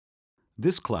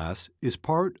This class is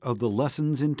part of the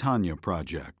Lessons in Tanya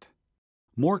project.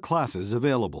 More classes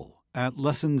available at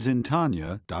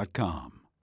lessonsintanya.com.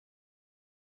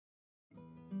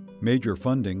 Major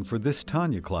funding for this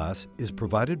Tanya class is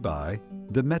provided by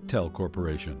the Mettel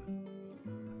Corporation.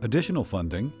 Additional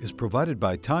funding is provided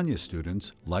by Tanya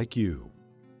students like you.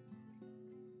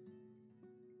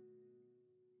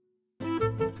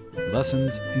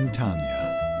 Lessons in Tanya.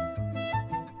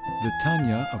 The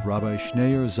Tanya of Rabbi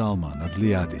Schneur Zalman of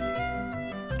Liadi,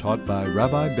 taught by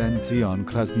Rabbi Ben Zion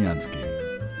Krasniansky.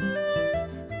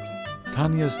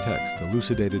 Tanya's text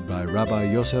elucidated by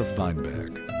Rabbi Yosef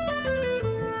Weinberg.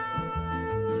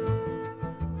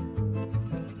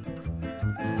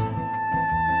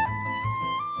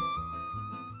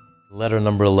 Letter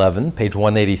number 11, page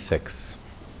 186.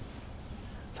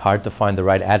 It's hard to find the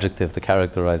right adjective to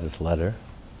characterize this letter.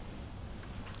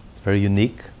 It's very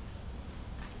unique.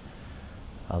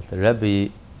 Alter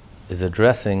Rebbe is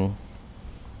addressing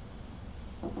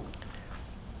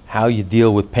how you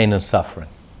deal with pain and suffering.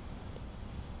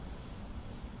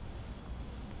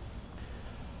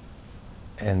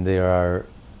 And there are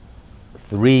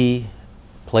three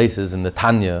places in the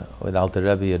Tanya where the Alter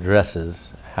Rebbe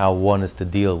addresses how one is to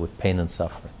deal with pain and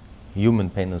suffering, human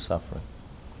pain and suffering,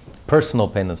 personal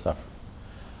pain and suffering.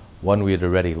 One we had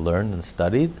already learned and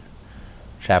studied,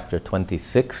 chapter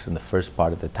 26 in the first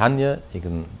part of the Tanya. You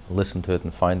can listen to it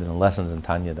and find it on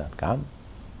lessonsintanya.com.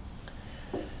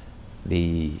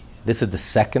 This is the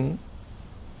second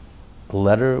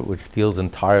letter which deals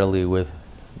entirely with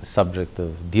the subject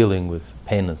of dealing with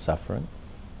pain and suffering.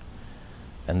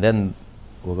 And then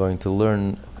we're going to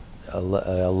learn a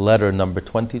letter number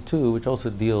 22, which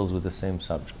also deals with the same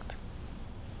subject.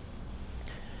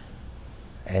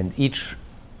 And each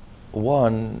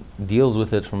one deals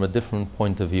with it from a different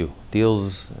point of view,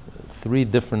 deals three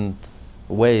different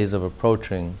ways of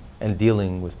approaching and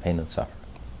dealing with pain and suffering.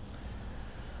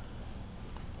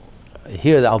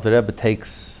 Here the Alter Rebbe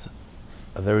takes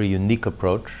a very unique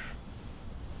approach.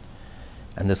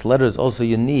 And this letter is also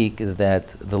unique, is that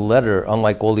the letter,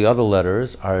 unlike all the other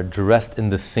letters, are addressed in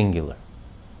the singular.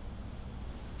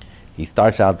 He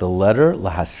starts out the letter,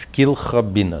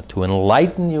 lahaskilcha bina, to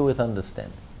enlighten you with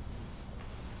understanding.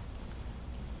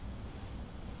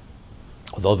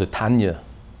 Although the Tanya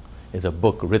is a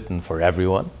book written for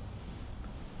everyone,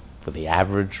 for the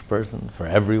average person, for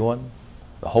everyone,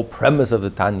 the whole premise of the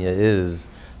Tanya is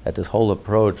that this whole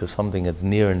approach is something that's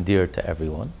near and dear to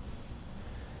everyone.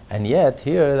 And yet,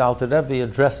 here, the Alter Rebbe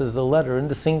addresses the letter in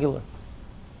the singular,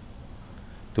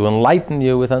 to enlighten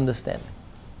you with understanding.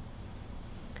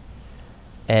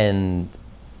 And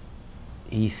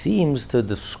he seems to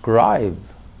describe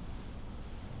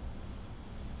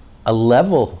a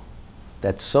level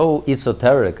that's so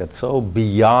esoteric, that's so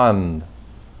beyond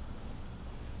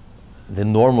the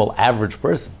normal average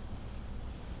person.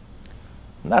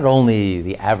 Not only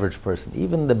the average person,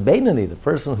 even the Beinoni, the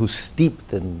person who's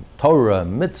steeped in Torah,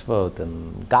 mitzvot,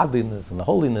 and godliness and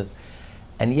holiness,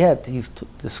 and yet he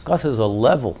discusses a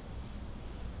level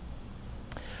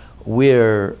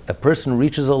where a person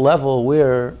reaches a level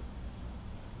where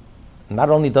not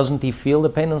only doesn't he feel the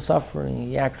pain and suffering,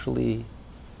 he actually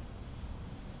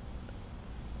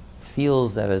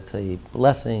feels that it's a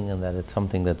blessing and that it's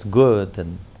something that's good,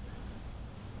 and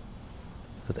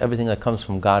because everything that comes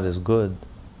from God is good.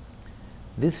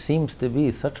 This seems to be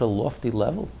such a lofty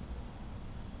level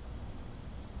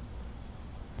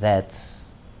that's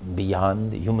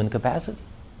beyond human capacity.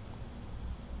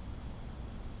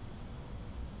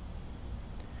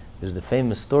 There's the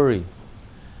famous story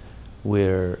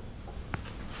where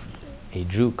a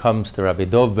Jew comes to Rabbi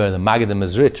Dovber, the Maggid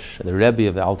Mezritch, the Rebbe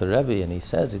of the Alter Rebbe, and he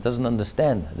says he doesn't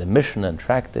understand the Mishnah and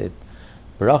tractate,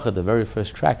 Beracha, the very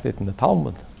first tractate in the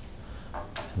Talmud,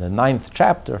 in the 9th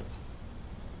chapter.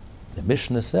 The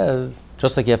Mishnah says,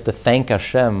 just like you have to thank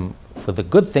Hashem for the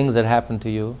good things that happen to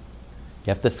you, you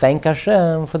have to thank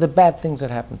Hashem for the bad things that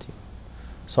happen to you.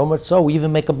 So much so, we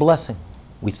even make a blessing.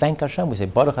 We thank Hashem. We say,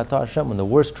 Baruch Atah Hashem. When the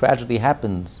worst tragedy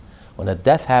happens, when a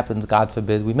death happens, God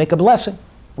forbid, we make a blessing.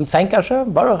 We thank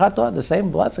Hashem. Baruch Atah, the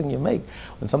same blessing you make.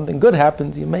 When something good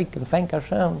happens, you make and thank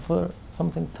Hashem for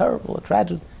something terrible, a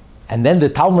tragedy. And then the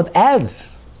Talmud adds,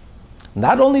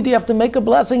 not only do you have to make a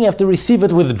blessing, you have to receive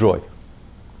it with joy.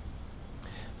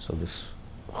 So this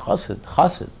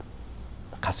Hasidic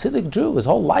Jew, his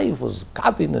whole life was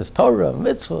godliness, Torah,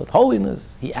 mitzvah,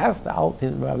 holiness. He asked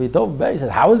Rabbi Dov Ber, he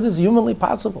said, how is this humanly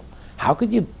possible? How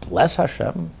could you bless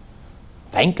Hashem,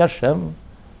 thank Hashem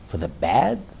for the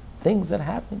bad things that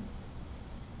happen?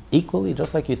 Equally,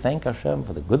 just like you thank Hashem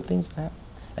for the good things that happen.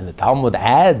 And the Talmud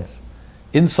adds,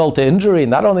 insult to injury.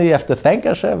 Not only do you have to thank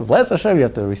Hashem, bless Hashem, you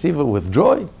have to receive it with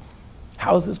joy.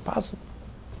 How is this possible?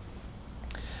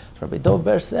 So Rabbi Dov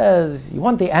Ber says, you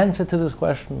want the answer to this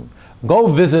question? Go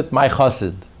visit my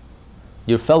chassid,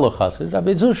 your fellow chassid,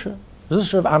 Rabbi Zusha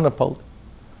of Anapoli,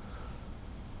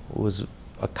 who was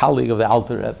a colleague of the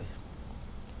Alter Rebbe.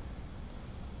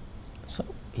 So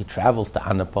he travels to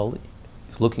Anapoli.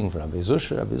 He's looking for Rabbi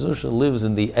Zusha. Rabbi Zusha lives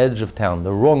in the edge of town,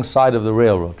 the wrong side of the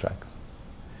railroad tracks,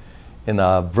 in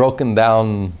a broken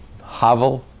down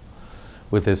hovel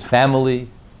with his family,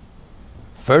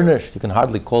 furnished. You can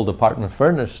hardly call the apartment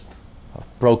furnished. A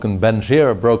broken bench here,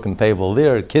 a broken table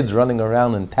there, kids running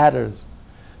around in tatters.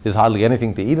 There's hardly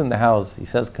anything to eat in the house. He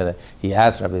says, he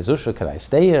asks Rabbi Zusha, can I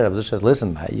stay here? Rabbi Zusha says,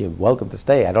 listen, you're welcome to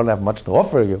stay. I don't have much to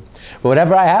offer you. But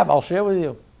whatever I have, I'll share with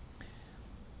you.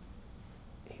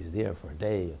 He's there for a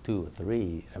day or two or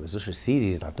three. Rabbi Zusha sees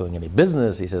he's not doing any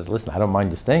business. He says, listen, I don't mind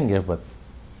you staying here, but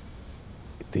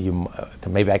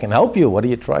maybe I can help you. What are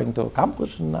you trying to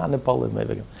accomplish in Nepal?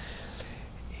 Maybe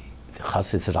the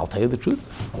chassid says, I'll tell you the truth.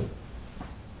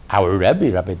 Our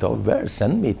Rebbe, Rabbi Dov Ber,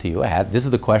 sent me to you. This is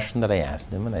the question that I asked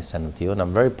him, and I sent it to you, and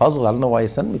I'm very puzzled. I don't know why he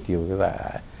sent me to you.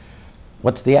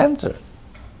 What's the answer?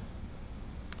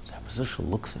 So Rabbi Zusha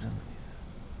looks at him.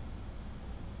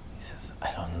 He says,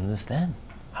 I don't understand.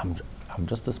 I'm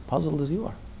just as puzzled as you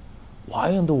are. Why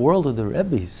in the world did the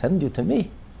Rebbe send you to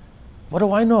me? What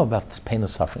do I know about this pain and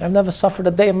suffering? I've never suffered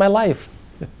a day in my life.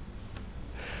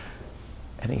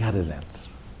 And he got his answer.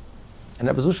 And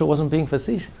Rabbi Zusha wasn't being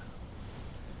facetious.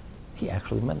 He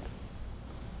actually meant it.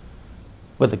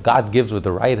 Whether God gives with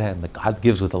the right hand, that God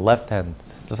gives with the left hand.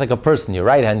 It's just like a person, your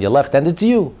right hand, your left hand, it's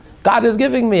you. God is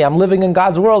giving me. I'm living in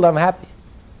God's world. I'm happy.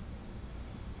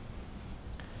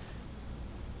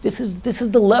 This is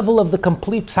the level of the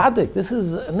complete tzaddik. This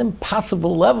is an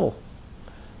impossible level.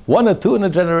 One or two in a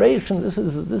generation. This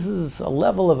is a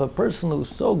level of a person who's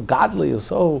so godly, who's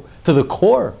so to the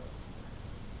core,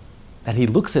 that he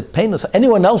looks at pain.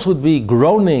 Anyone else would be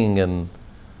groaning and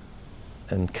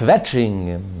kvetching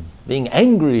and being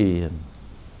angry.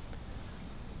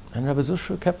 And Rabbi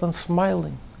Zusha kept on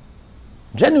smiling,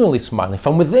 genuinely smiling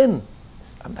from within.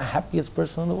 I'm the happiest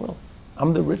person in the world.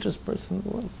 I'm the richest person in the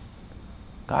world.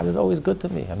 God is always good to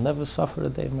me. I've never suffered a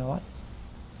day in my life.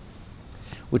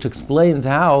 Which explains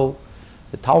how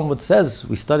the Talmud says,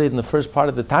 we studied in the first part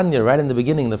of the Tanya, right in the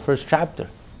beginning, the first chapter.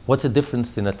 What's the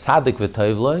difference in a tzaddik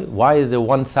v'toivloi? Why is there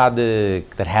one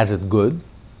tzaddik that has it good?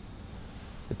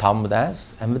 The Talmud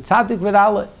asks, and the tzaddik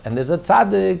v'raloi, and there's a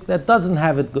tzaddik that doesn't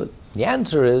have it good. The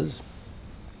answer is,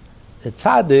 the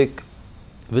tzaddik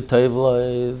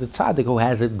v'toivloi, the tzaddik who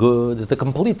has it good is the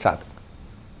complete tzaddik.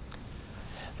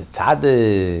 The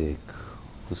tzaddik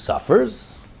who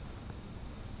suffers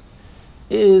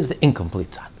is the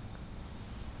incomplete tzaddik.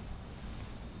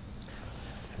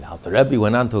 And Alter Rebbe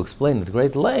went on to explain at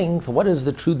great length what is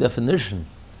the true definition,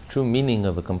 true meaning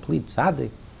of a complete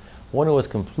tzaddik. One who has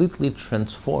completely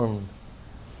transformed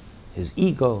his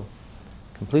ego,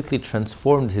 completely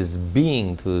transformed his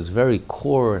being to his very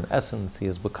core and essence. He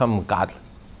has become godly.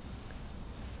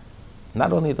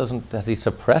 Not only has he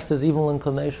suppressed his evil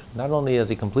inclination, not only has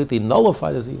he completely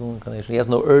nullified his evil inclination, he has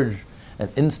no urge and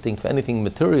instinct for anything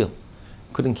material.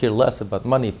 Couldn't care less about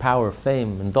money, power,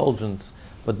 fame, indulgence,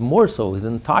 but more so, his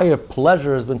entire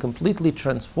pleasure has been completely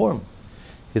transformed.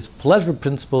 His pleasure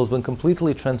principle has been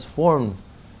completely transformed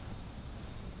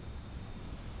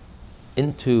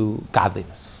into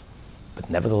godliness. But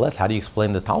nevertheless, how do you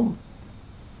explain the Talmud?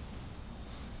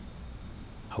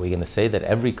 Are we going to say that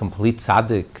every complete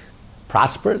tzaddik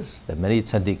prospers? That many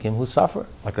tzaddikim who suffer,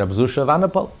 like Rabbi Zusha of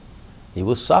Anapol, he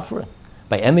was suffering.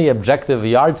 By any objective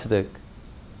yardstick,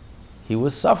 he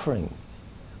was suffering,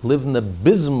 lived in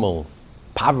abysmal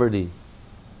poverty,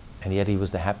 and yet he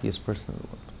was the happiest person in the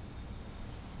world.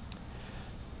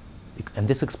 And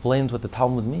this explains what the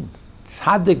Talmud means.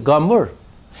 Tzaddik gamur,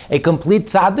 a complete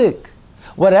tzaddik.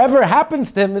 Whatever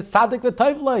happens to him is tzaddik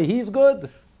v'toivloi. He's good.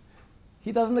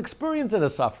 He doesn't experience it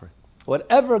as suffering.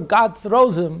 Whatever God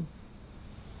throws him,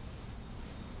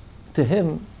 to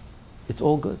him, it's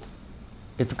all good.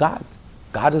 It's God.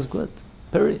 God is good.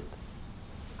 Period.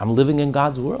 I'm living in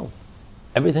God's world.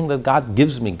 Everything that God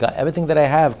gives me, everything that I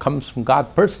have comes from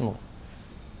God personally.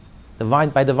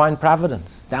 By divine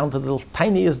providence, down to the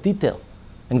tiniest detail.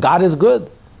 And God is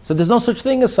good. So there's no such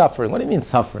thing as suffering. What do you mean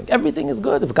suffering? Everything is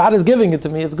good. If God is giving it to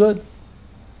me, it's good.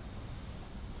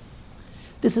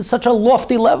 This is such a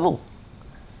lofty level.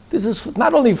 This is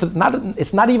not only for,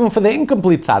 it's not even for the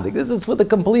incomplete tzaddik. This is for the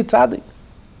complete tzaddik.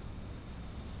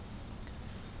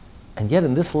 And yet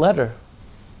in this letter,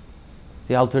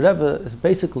 the Alter Rebbe is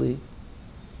basically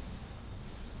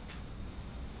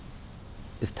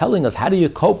is telling us, how do you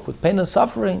cope with pain and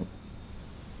suffering?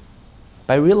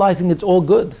 By realizing it's all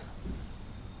good.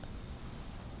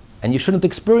 And you shouldn't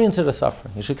experience it as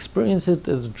suffering. You should experience it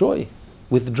as joy,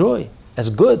 with joy, as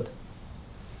good.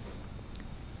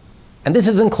 And this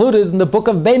is included in the book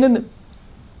of Beinanim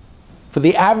for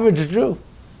the average Jew.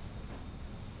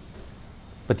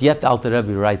 But yet the Alter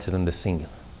Rebbe writes it in the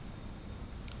singular.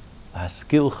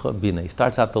 Laskilcha bina. He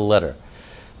starts out the letter.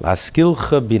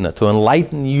 Laskilcha bina, to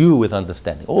enlighten you with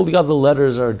understanding. All the other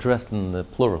letters are addressed in the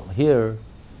plural. Here,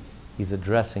 he's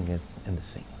addressing it in the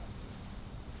singular.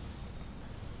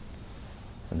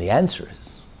 And the answer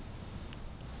is,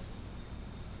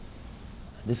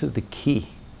 this is the key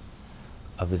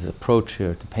of his approach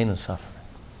here to pain and suffering,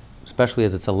 especially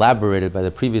as it's elaborated by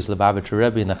the previous Lubavitcher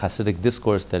Rebbe in the Hasidic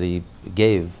discourse that he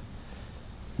gave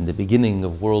in the beginning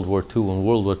of World War II, when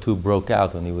World War II broke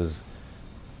out, when he was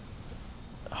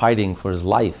hiding for his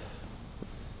life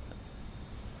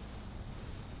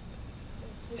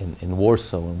in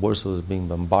Warsaw, when Warsaw was being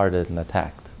bombarded and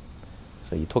attacked.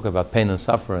 So you talk about pain and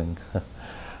suffering.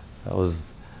 That was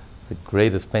the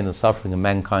greatest pain and suffering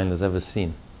mankind has ever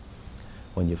seen.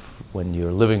 When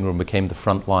your living room became the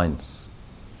front lines.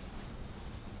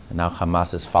 And now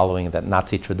Hamas is following that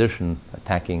Nazi tradition,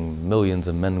 attacking millions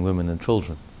of men, women, and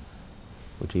children,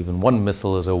 which even one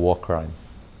missile is a war crime.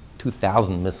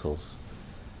 2,000 missiles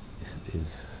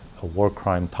is a war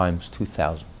crime times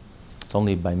 2,000. It's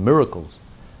only by miracles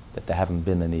that there haven't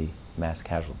been any mass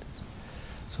casualties.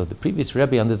 So the previous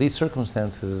Rebbe, under these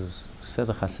circumstances, said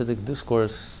a Hasidic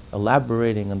discourse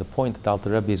elaborating on the point that Alter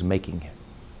Rebbe is making here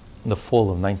in the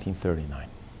fall of 1939.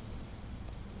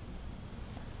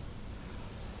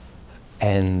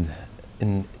 And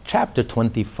in chapter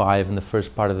 25, in the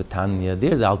first part of the Tanya,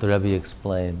 there the Alter Rebbe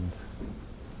explained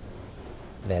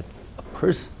that a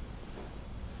person,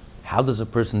 how does a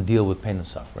person deal with pain and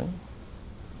suffering?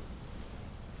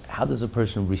 How does a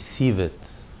person receive it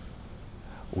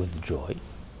with joy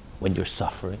when you're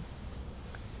suffering?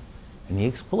 And he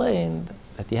explained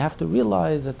that you have to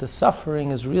realize that the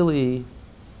suffering is really,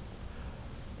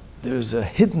 there's a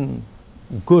hidden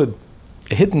good,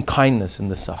 a hidden kindness in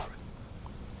the suffering.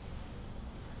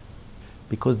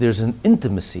 Because there's an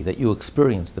intimacy that you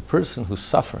experience, the person who's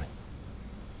suffering.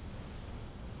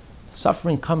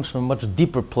 Suffering comes from a much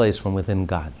deeper place from within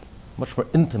God, much more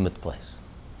intimate place.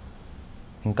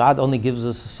 And God only gives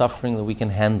us a suffering that we can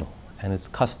handle, and it's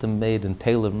custom made and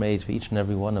tailor made for each and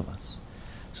every one of us.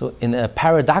 So in a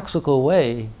paradoxical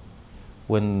way,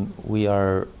 when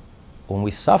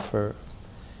we suffer,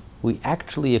 we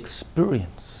actually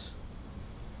experience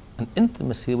an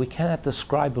intimacy we cannot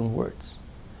describe in words.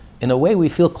 In a way, we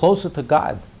feel closer to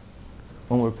God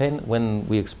when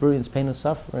we experience pain and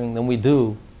suffering than we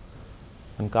do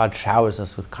when God showers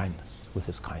us with kindness, with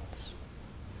His kindness,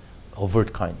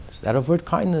 overt kindness. That overt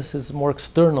kindness is more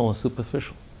external and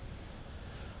superficial.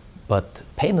 But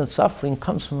pain and suffering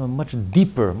comes from a much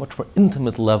deeper, much more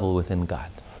intimate level within God,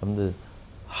 from the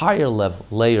higher level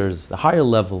layers, the higher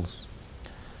levels,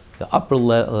 the upper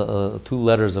two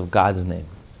letters of God's name,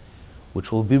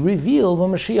 which will be revealed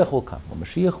when Mashiach will come. When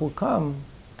Mashiach will come,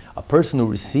 a person who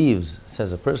receives,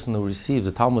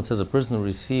 the Talmud says, a person who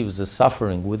receives the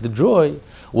suffering with the joy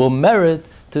will merit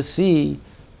to see,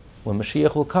 when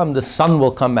Mashiach will come, the sun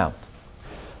will come out.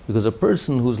 Because a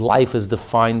person whose life is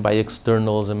defined by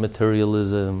externals and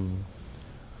materialism,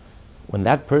 when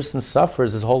that person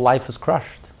suffers, his whole life is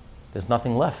crushed. There's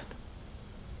nothing left.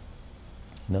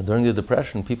 During the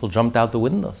Depression, people jumped out the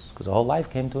windows because the whole life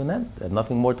came to an end. They had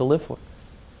nothing more to live for.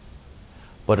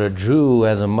 But a Jew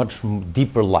has a much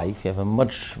deeper life.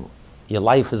 Your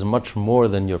life is much more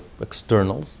than your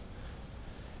externals.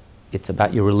 It's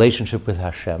about your relationship with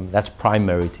Hashem. That's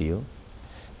primary to you.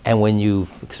 And when you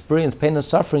experience pain and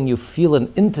suffering, you feel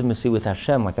an intimacy with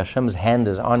Hashem, like Hashem's hand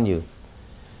is on you.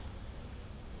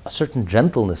 A certain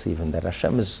gentleness even, that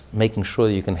Hashem is making sure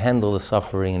that you can handle the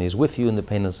suffering, and He's with you in the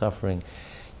pain and suffering.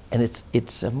 And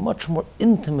it's a much more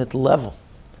intimate level,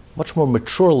 much more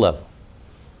mature level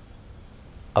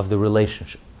of the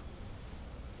relationship.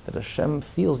 That Hashem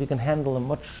feels you can handle a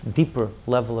much deeper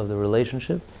level of the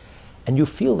relationship, and you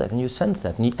feel that, and you sense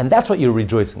that. And that's what you're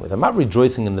rejoicing with. I'm not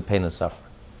rejoicing in the pain and suffering.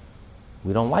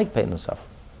 We don't like pain and suffering.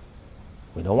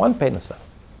 We don't want pain and suffering.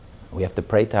 We have to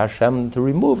pray to Hashem to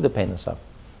remove the pain and suffering.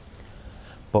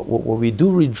 But what we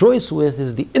do rejoice with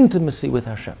is the intimacy with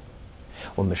Hashem.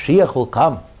 When Mashiach will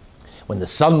come, when the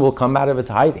sun will come out of its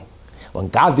hiding, when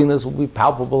godliness will be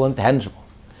palpable and tangible,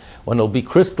 when it'll be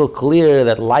crystal clear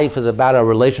that life is about our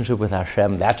relationship with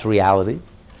Hashem, that's reality.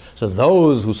 So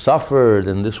those who suffered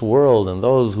in this world and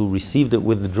those who received it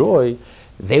with joy,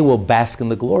 they will bask in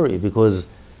the glory, because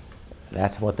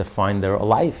That's what defined their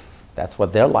life. That's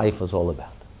what their life was all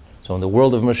about. So in the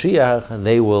world of Mashiach,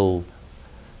 they will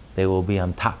be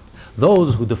on top.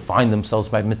 Those who define themselves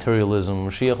by materialism,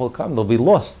 Mashiach will come, they'll be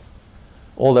lost.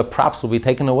 All their props will be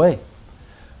taken away.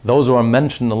 Those who are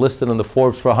mentioned and listed in the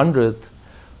Forbes 400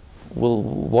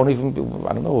 won't even be,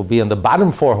 will be in the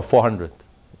bottom 400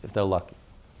 if they're lucky.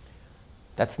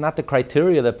 That's not the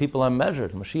criteria that people are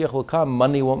measured. Mashiach will come,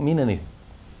 money won't mean anything.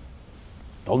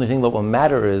 The only thing that will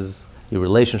matter is your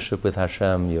relationship with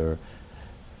Hashem, your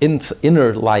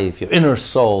inner life, your inner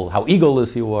soul, how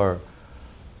egoless you are,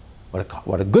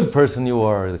 what a good person you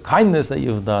are, the kindness that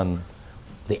you've done,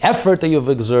 the effort that you've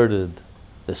exerted,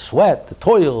 the sweat, the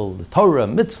toil, the Torah,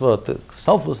 mitzvah, the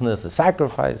selflessness, the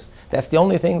sacrifice. That's the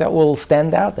only thing that will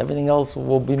stand out. Everything else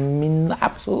will mean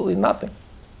absolutely nothing.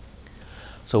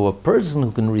 So a person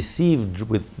who can receive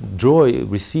with joy,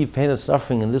 receive pain and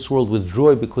suffering in this world with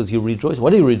joy because you rejoice.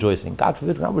 What are you rejoicing? God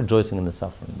forbid, you're not rejoicing in the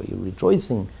suffering, but you're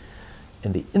rejoicing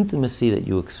in the intimacy that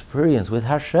you experience with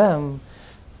Hashem.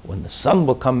 When the sun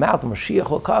will come out, the Mashiach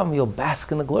will come, you'll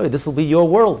bask in the glory. This will be your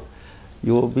world.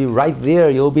 You will be right there,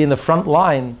 you'll be in the front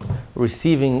line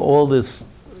receiving all this,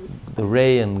 the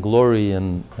ray and glory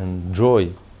and joy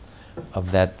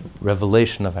of that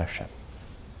revelation of Hashem.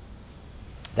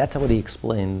 That's what he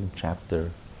explained in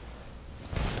chapter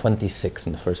 26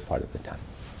 in the first part of the Tanya.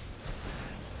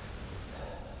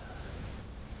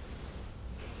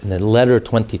 In the letter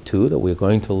 22 that we're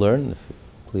going to learn, if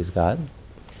please God,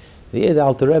 the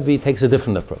Alter Rebbe takes a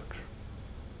different approach.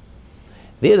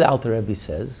 The Alter Rebbe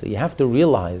says that you have to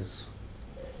realize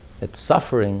that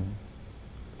suffering,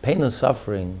 pain and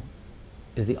suffering,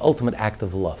 is the ultimate act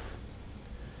of love.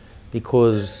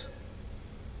 Because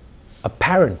a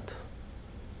parent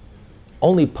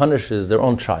only punishes their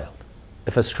own child.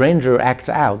 If a stranger acts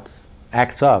up,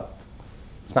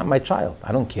 it's not my child.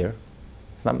 I don't care.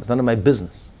 It's none of my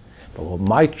business. But when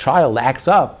my child acts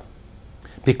up,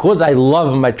 because I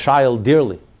love my child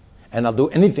dearly, and I'll do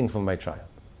anything for my child,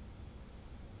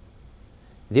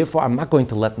 therefore I'm not going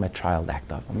to let my child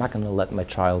act up. I'm not going to let my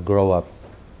child grow up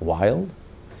wild.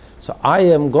 So I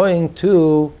am going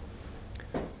to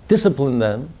discipline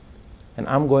them, and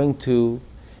I'm going to,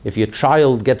 if your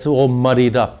child gets all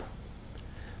muddied up,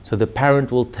 so the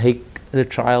parent will take the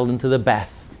child into the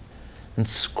bath and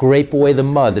scrape away the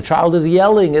mud. The child is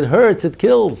yelling, it hurts, it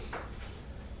kills.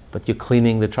 But you're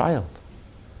cleaning the child.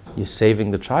 You're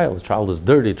saving the child. The child is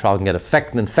dirty, the child can get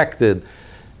infected.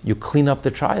 You clean up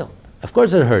the child. Of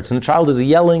course it hurts, and the child is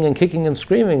yelling and kicking and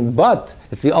screaming, but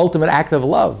it's the ultimate act of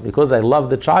love. Because I love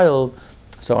the child,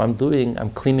 so I'm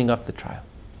cleaning up the child.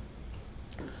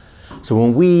 So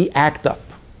when we act up,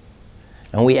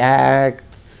 and we act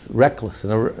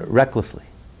recklessly,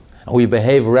 and we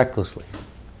behave recklessly,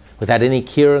 without any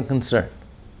care and concern,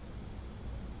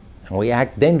 and we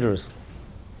act dangerously,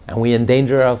 and we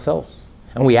endanger ourselves,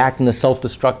 and we act in a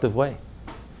self-destructive way,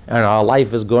 and our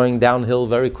life is going downhill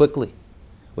very quickly,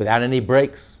 without any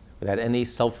breaks, without any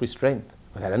self-restraint,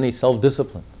 without any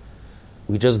self-discipline.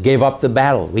 We just gave up the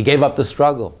battle, we gave up the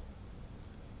struggle.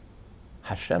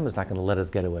 Hashem is not going to let us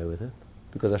get away with it,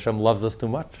 because Hashem loves us too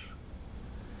much.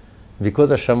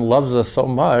 Because Hashem loves us so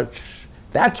much,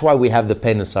 that's why we have the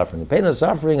pain and suffering. The pain and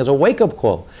suffering is a wake-up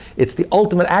call. It's the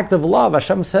ultimate act of love.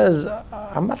 Hashem says,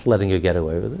 I'm not letting you get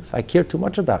away with this. I care too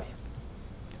much about you.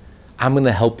 I'm going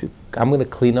to help you. I'm going to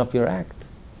clean up your act.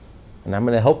 And I'm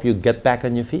going to help you get back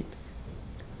on your feet.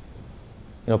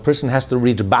 A person has to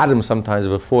reach bottom sometimes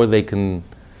before they can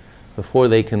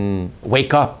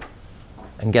wake up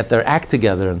and get their act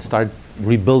together and start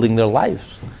rebuilding their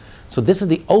lives. So this is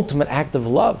the ultimate act of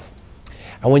love.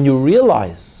 And when you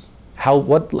realize how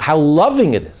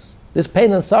loving it is, this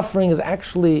pain and suffering is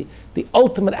actually the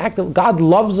ultimate act of God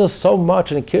loves us so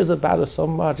much and He cares about us so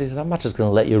much. He says, I'm not just going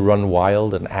to let you run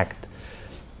wild and act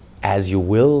as you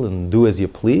will and do as you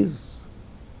please.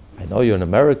 I know you're an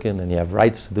American and you have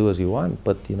rights to do as you want,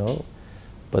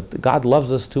 but God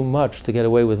loves us too much to get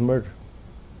away with murder.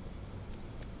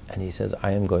 And He says,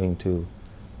 I am going to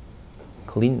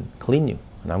clean you,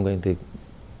 and I'm going to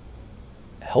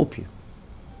help you.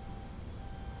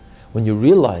 When you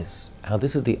realize how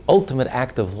this is the ultimate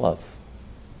act of love,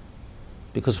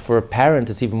 because for a parent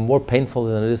it's even more painful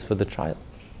than it is for the child.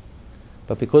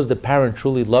 But because the parent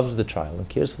truly loves the child and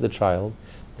cares for the child,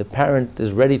 the parent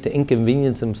is ready to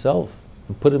inconvenience himself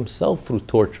and put himself through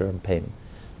torture and pain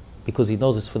because he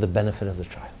knows it's for the benefit of the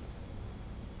child.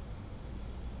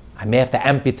 I may have to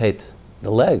amputate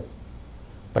the leg,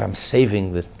 but I'm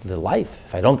saving the life.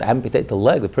 If I don't amputate the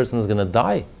leg, the person is going to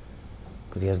die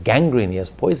because he has gangrene, he has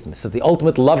poison. This is the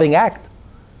ultimate loving act.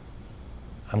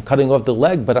 I'm cutting off the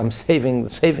leg, but I'm saving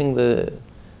the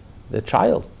the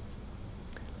child.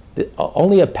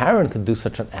 Only a parent can do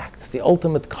such an act. It's the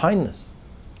ultimate kindness.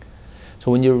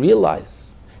 So when you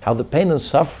realize how the pain and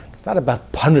suffering, it's not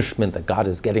about punishment that God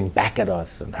is getting back at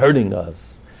us and hurting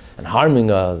us and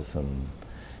harming us. And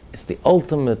it's the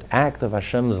ultimate act of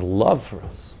Hashem's love for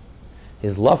us.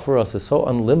 His love for us is so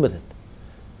unlimited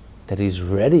that He's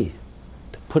ready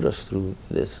to put us through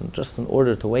this, and just in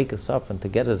order to wake us up and to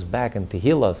get us back and to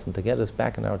heal us and to get us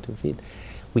back on our 2 feet.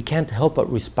 We can't help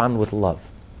but respond with love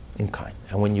in kind.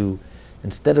 And when you,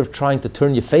 instead of trying to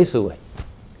turn your face away,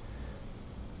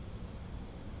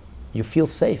 you feel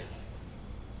safe.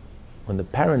 When the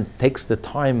parent takes the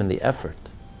time and the effort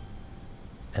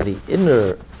and the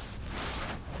inner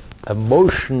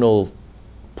emotional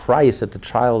price that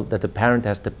the parent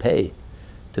has to pay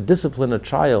to discipline a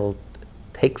child,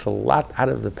 takes a lot out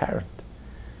of the parent.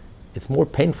 It's more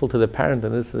painful to the parent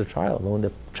than it is to the child. When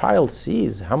the child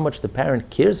sees how much the parent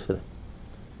cares for them,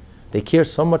 they care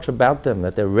so much about them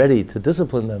that they're ready to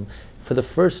discipline them, for the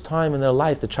first time in their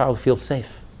life the child feels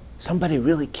safe. Somebody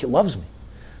really loves me.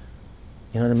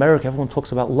 You know, in America everyone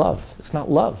talks about love. It's not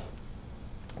love.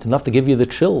 It's enough to give you the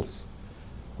chills.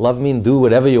 Love means do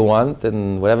whatever you want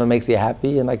and whatever makes you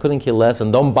happy, and I couldn't care less,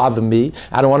 and don't bother me.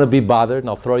 I don't want to be bothered, and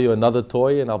I'll throw you another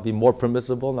toy and I'll be more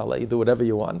permissible and I'll let you do whatever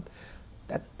you want.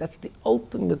 That's the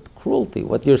ultimate cruelty.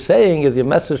 What you're saying is, your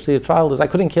message to your child is, I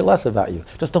couldn't care less about you.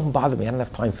 Just don't bother me. I don't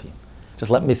have time for you. Just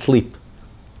let me sleep.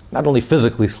 Not only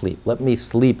physically sleep, let me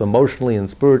sleep emotionally and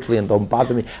spiritually, and don't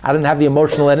bother me. I don't have the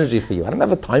emotional energy for you. I don't have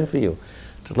the time for you.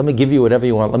 Just let me give you whatever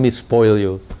you want. Let me spoil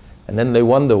you. And then they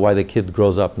wonder why the kid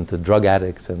grows up into drug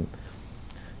addicts and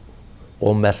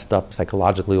all messed up,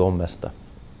 psychologically all messed up.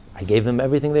 I gave them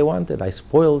everything they wanted. I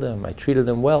spoiled them. I treated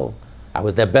them well. I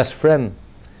was their best friend.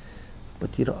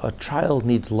 But you know, a child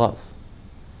needs love.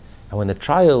 And when a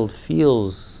child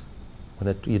feels,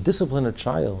 you discipline a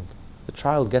child, the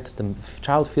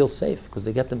child feels safe because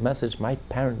they get the message, my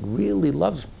parent really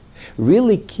loves me,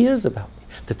 really cares about me.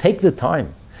 To take the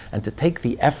time and to take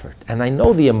the effort. And I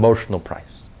know the emotional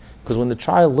price. Because when the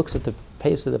child looks at the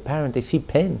face of the parent, they see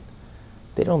pain.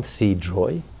 They don't see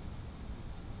joy.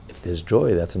 If there's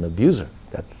joy, that's an abuser.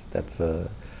 That's a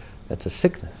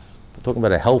sickness. We're talking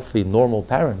about a healthy, normal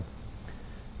parent.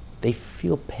 They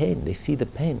feel pain. They see the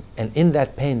pain. And in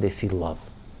that pain, they see love.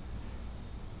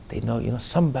 They know, you know,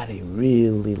 somebody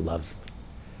really loves me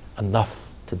enough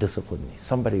to discipline me.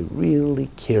 Somebody really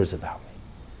cares about me.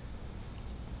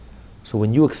 So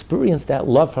when you experience that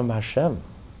love from Hashem,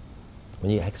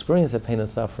 when you experience the pain and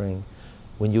suffering,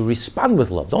 when you respond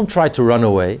with love, don't try to run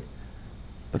away,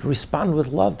 but respond with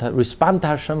love, respond to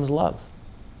Hashem's love.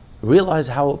 Realize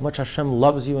how much Hashem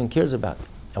loves you and cares about you.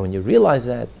 And when you realize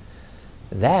that,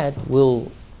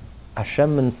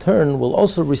 Hashem in turn will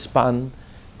also respond,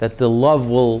 that the love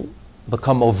will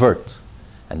become overt,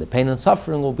 and the pain and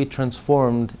suffering will be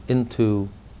transformed into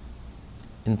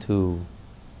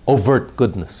overt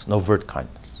goodness and overt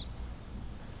kindness.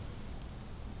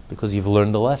 Because you've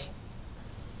learned the lesson.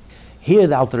 Here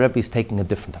the Alter Rebbe is taking a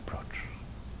different approach,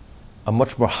 a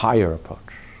much more higher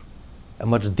approach, a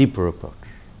much deeper approach,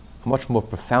 a much more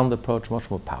profound approach, a much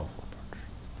more powerful approach.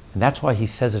 And that's why he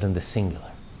says it in the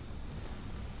singular.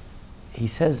 He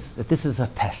says that this is a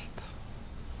test.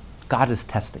 God is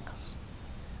testing us.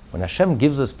 When Hashem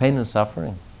gives us pain and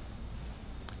suffering,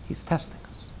 He's testing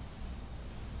us.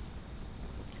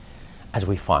 As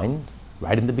we find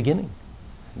right in the beginning,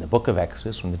 in the book of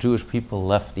Exodus, when the Jewish people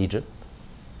left Egypt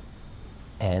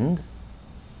and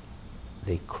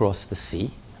they crossed the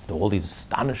sea, after all these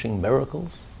astonishing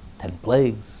miracles, 10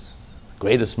 plagues, the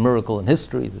greatest miracle in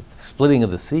history, the splitting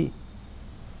of the sea.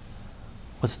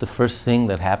 What's the first thing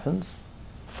that happens?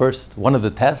 First, one of the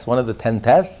 10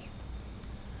 tests,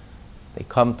 they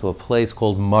come to a place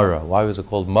called Marah. Why was it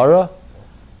called Marah?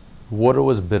 Water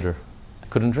was bitter. They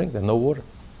couldn't drink, they had no water.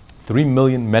 3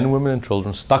 million men, women, and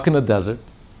children stuck in a desert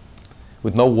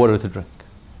with no water to drink.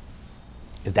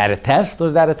 Is that a test or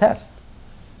is that a test?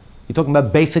 You're talking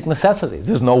about basic necessities.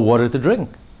 There's no water to drink.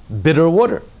 Bitter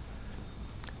water.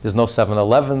 There's no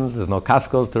 7-Elevens, there's no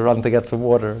Costco's to run to get some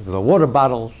water. There's no water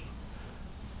bottles.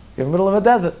 You're in the middle of a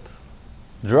desert.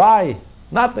 Dry,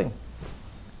 nothing.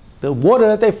 The water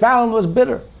that they found was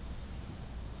bitter.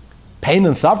 Pain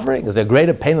and suffering. Is there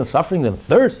greater pain and suffering than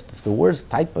thirst? It's the worst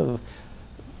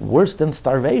than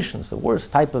starvation. It's the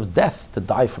worst type of death, to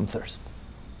die from thirst.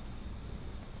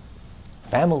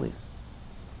 Families,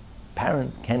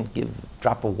 parents can't give a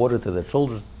drop of water to their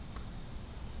children.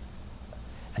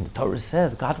 And the Torah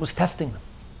says God was testing them.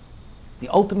 The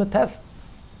ultimate test.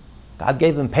 God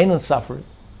gave them pain and suffering.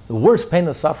 The worst pain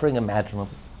and suffering imaginable.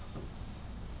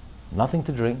 Nothing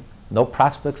to drink, no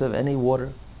prospects of any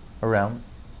water. around.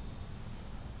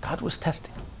 God was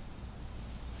testing.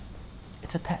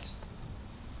 It's a test.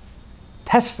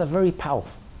 Tests are very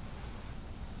powerful.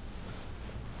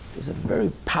 There's a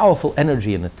very powerful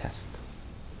energy in a test.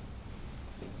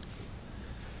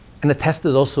 And a test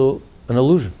is also an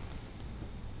illusion.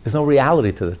 There's no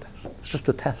reality to the test. It's just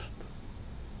a test.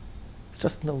 It's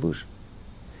just an illusion.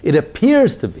 It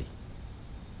appears to be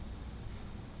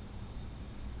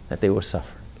that they were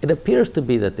suffering. It appears to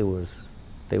be that they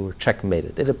were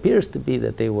checkmated. It appears to be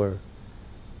that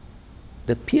it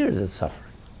appears as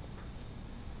suffering.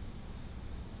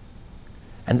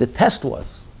 And the test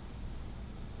was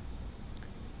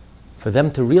for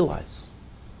them to realize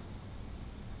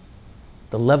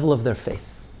the level of their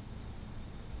faith.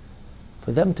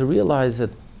 For them to realize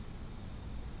that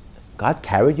God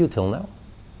carried you till now.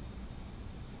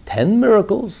 10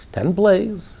 miracles, 10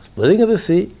 plagues, splitting of the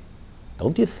sea.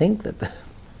 Don't you think that the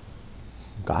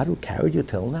God who carried you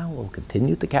till now will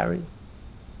continue to carry you?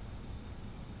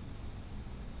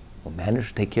 Will manage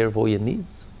to take care of all your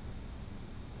needs?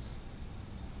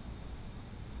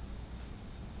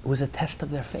 It was a test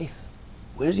of their faith.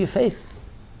 Where's your faith?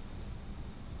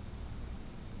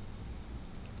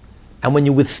 And when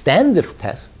you withstand this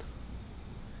test,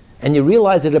 and you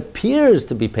realize it appears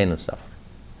to be pain and suffering,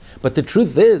 but the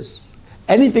truth is,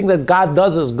 anything that God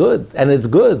does is good, and it's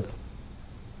good.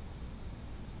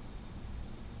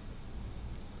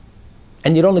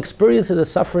 And you don't experience it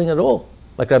as suffering at all.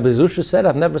 Like Rabbi Zusha said,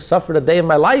 I've never suffered a day in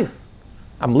my life.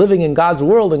 I'm living in God's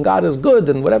world, and God is good,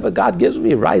 and whatever God gives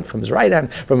me, right, from his right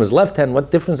hand, from his left hand,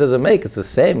 what difference does it make? It's the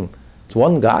same. It's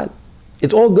one God.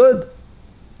 It's all good.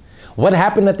 What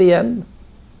happened at the end?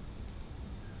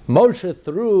 Moshe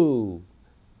threw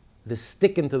the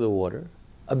stick into the water,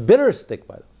 a bitter stick,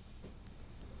 by the way.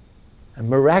 And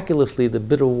miraculously, the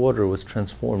bitter water was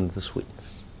transformed into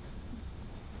sweetness.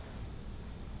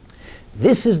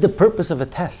 This is the purpose of a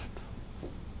test.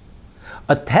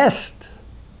 A test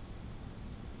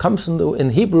comes from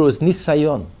in Hebrew is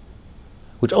nisayon,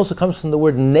 which also comes from the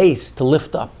word nes, to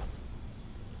lift up.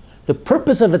 The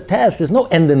purpose of a test is no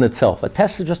end in itself. A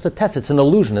test is just a test. It's an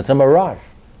illusion. It's a mirage.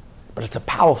 But it's a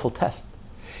powerful test.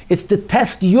 It's to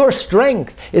test your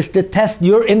strength. It's to test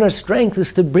your inner strength.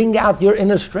 It's to bring out your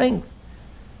inner strength.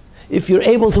 If you're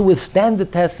able to withstand the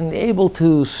test and able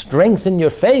to strengthen your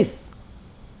faith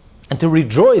and to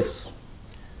rejoice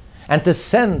and to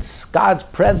sense God's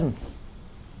presence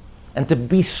and to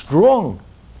be strong,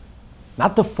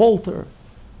 not to falter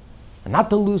and not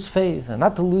to lose faith and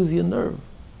not to lose your nerve,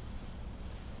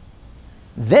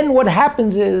 then what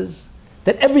happens is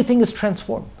that everything is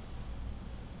transformed.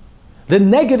 The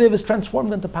negative is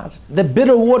transformed into positive. The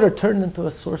bitter water turned into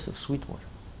a source of sweet water.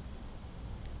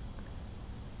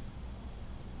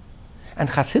 And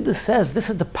Chassidus says this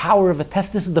is the power of a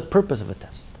test, this is the purpose of a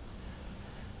test.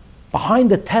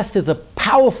 Behind the test is a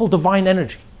powerful divine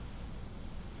energy.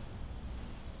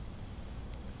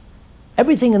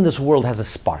 Everything in this world has a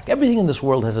spark. Everything in this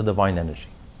world has a divine energy.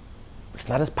 It's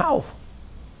not as powerful.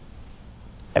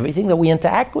 Everything that we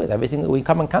interact with, everything that we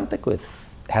come in contact with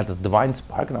has a divine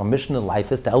spark, and our mission in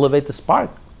life is to elevate the spark.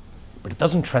 But it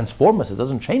doesn't transform us, it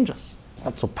doesn't change us. It's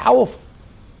not so powerful.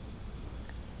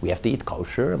 We have to eat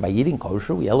kosher, and by eating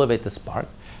kosher, we elevate the spark.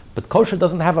 But kosher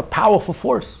doesn't have a powerful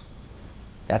force.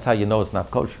 That's how you know it's not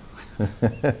kosher.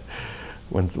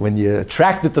 When you're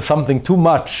attracted to something too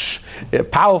much, a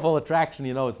powerful attraction,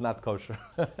 you know it's not kosher.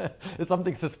 There's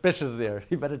something suspicious there.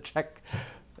 You better check.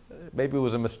 Maybe it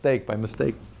was a mistake, by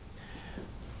mistake.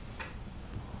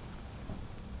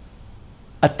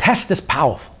 A test is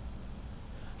powerful.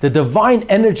 The divine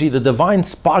energy, the divine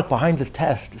spark behind the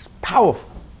test is powerful.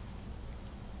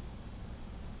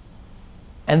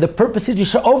 And the purpose is you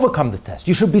should overcome the test.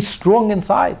 You should be strong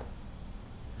inside.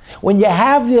 When you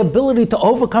have the ability to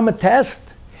overcome a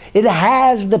test, it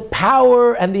has the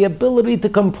power and the ability to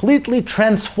completely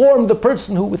transform the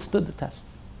person who withstood the test.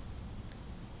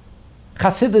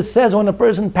 Chassidus says when a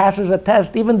person passes a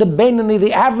test, even the Beinoni,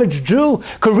 the average Jew,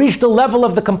 could reach the level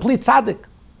of the complete tzaddik.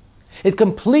 It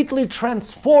completely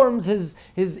transforms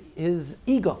his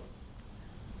ego.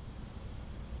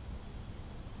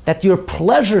 That your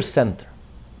pleasure center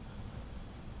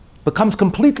becomes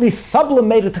completely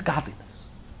sublimated to godliness.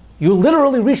 You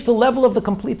literally reach the level of the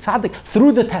complete tzaddik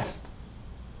through the test.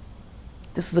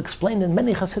 This is explained in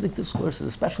many Hasidic discourses,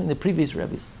 especially in the previous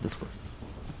Rebbe's discourses.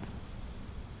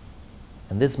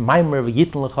 And this Maimer of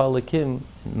Yitin L'cha Elokim,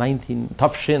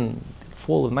 Tafshin,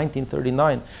 fall of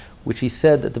 1939, which he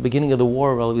said at the beginning of the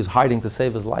war while he was hiding to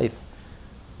save his life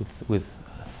with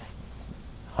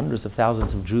hundreds of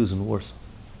thousands of Jews in Warsaw,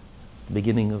 the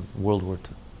beginning of World War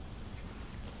II.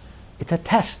 It's a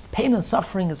test. Pain and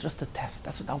suffering is just a test.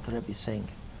 That's what Alter Rebbe is saying.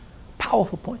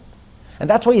 Powerful point. And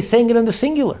that's why he's saying it in the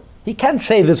singular. He can't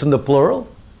say this in the plural,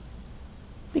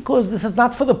 because this is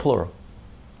not for the plural.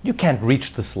 You can't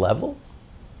reach this level.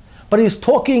 But he's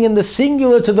talking in the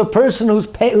singular to the person who's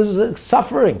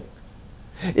suffering.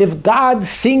 If God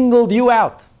singled you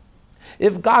out,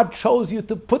 if God chose you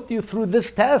to put you through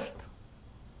this test,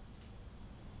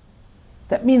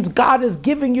 that means God is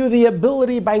giving you the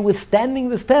ability, by withstanding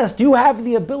this test, you have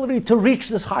the ability to reach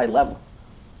this high level,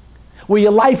 where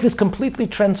your life is completely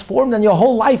transformed and your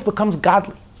whole life becomes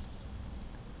godly.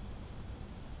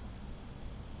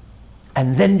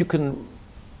 And then you can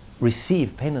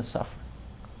receive pain and suffering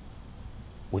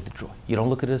with joy. You don't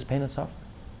look at it as pain and suffering.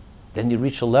 Then you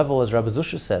reach a level, as Rabbi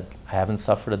Zusha said, I haven't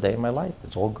suffered a day in my life.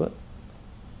 It's all good.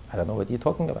 I don't know what you're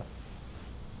talking about.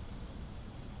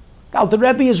 Alter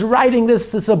Rebbe is writing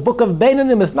this is a book of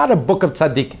Beinanim. It's not a book of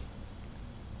Tzaddikim.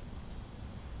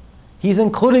 He's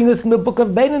including this in the book of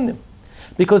Beinanim,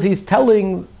 because he's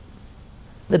telling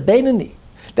the Beinani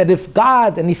that if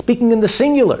God, and he's speaking in the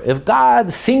singular, if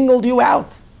God singled you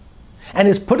out and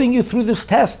is putting you through this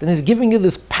test and is giving you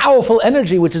this powerful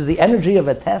energy, which is the energy of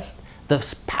a test,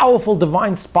 this powerful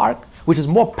divine spark, which is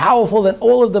more powerful than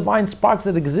all the divine sparks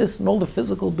that exist in all the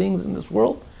physical beings in this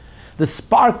world, the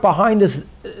spark behind this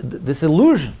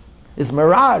illusion, this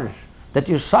mirage that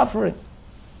you're suffering,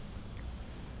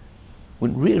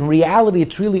 when in reality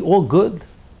it's really all good.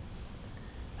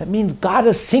 That means God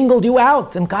has singled you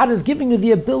out, and God is giving you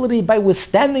the ability, by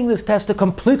withstanding this test, to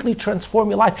completely transform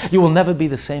your life. You will never be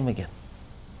the same again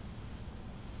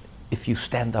if you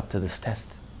stand up to this test.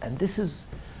 And this is,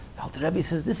 Alter Rebbe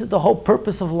says, this is the whole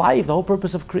purpose of life, the whole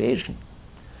purpose of creation.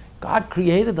 God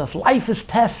created us. Life is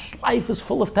tests. Life is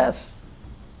full of tests.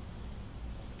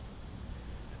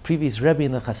 The previous Rebbe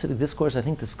in the Hasidic discourse, I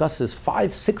think, discusses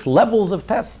 5, 6 levels of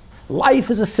tests. Life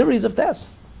is a series of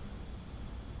tests.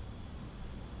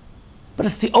 But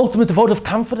it's the ultimate vote of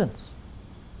confidence.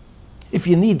 If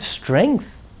you need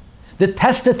strength, the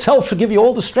test itself should give you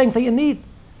all the strength that you need.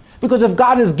 Because if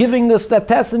God is giving us that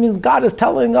test, it means God is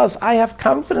telling us, I have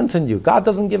confidence in you. God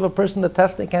doesn't give a person the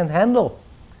test they can't handle.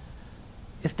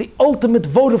 It's the ultimate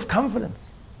vote of confidence.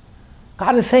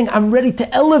 God is saying, I'm ready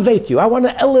to elevate you. I want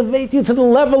to elevate you to the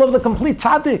level of the complete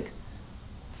tzaddik.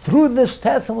 Through this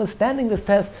test and withstanding this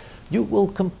test, you will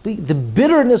complete, the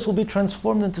bitterness will be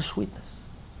transformed into sweetness.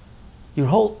 Your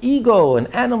whole ego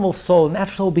and animal soul,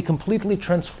 natural soul, will be completely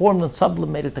transformed and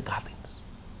sublimated to godliness.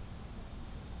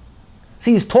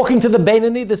 See, he's talking to the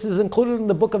Beinani. This is included in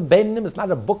the book of Beinanim. It's not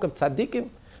a book of tzaddikim.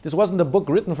 This wasn't a book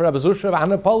written for Rabbi Zusha of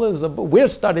Anapol. It's a book. We're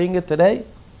studying it today.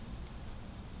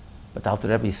 But Alter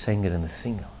Rebbe is saying it in the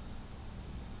singular.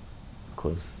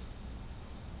 Because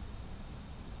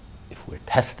if we're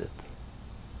tested,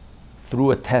 through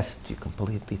a test, you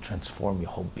completely transform your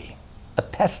whole being. A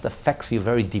test affects you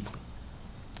very deeply.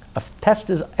 A test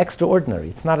is extraordinary.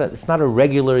 It's not a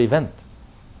regular event.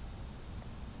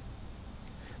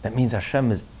 That means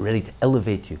Hashem is ready to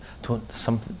elevate you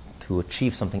to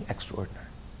achieve something extraordinary.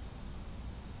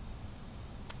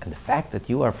 And the fact that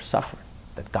you are suffering,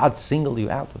 that God singled you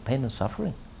out with pain and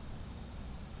suffering,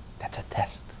 that's a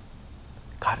test.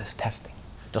 God is testing.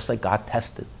 Just like God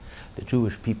tested the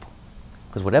Jewish people.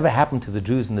 Because whatever happened to the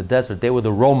Jews in the desert, they were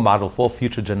the role model for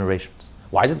future generations.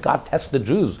 Why did God test the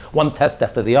Jews? One test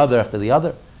after the other after the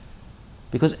other.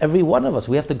 Because every one of us,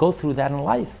 we have to go through that in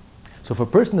life. So if a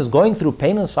person is going through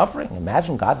pain and suffering,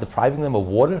 imagine God depriving them of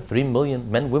water, 3 million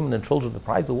men, women, and children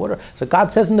deprived of water. So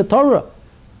God says in the Torah,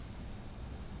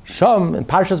 Sham, in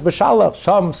Parshas Beshalach,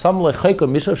 Sham, Lecheko,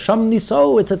 Misha, Sham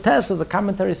Niso, it's a test, as the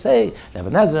commentaries say, the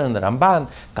Ibn Ezra and the Ramban.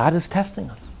 God is testing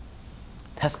us,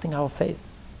 testing our faith.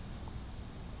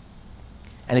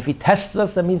 And if he tests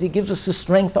us, that means he gives us the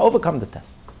strength to overcome the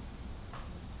test.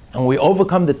 And when we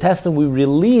overcome the test and we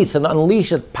release and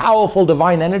unleash a powerful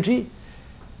divine energy,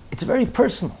 it's very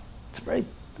personal. It's very,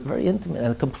 very intimate.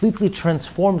 And it completely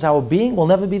transforms our being. We'll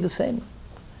never be the same.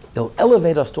 It'll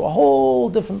elevate us to a whole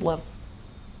different level.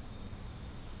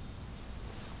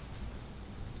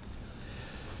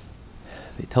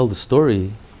 They tell the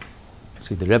story,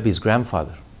 actually the Rebbe's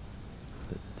grandfather,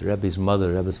 the Rebbe's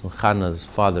mother, Rebbe Chana's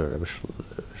father, Rebbe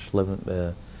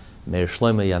Meir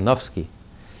Shlomo Yanovsky.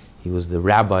 He was the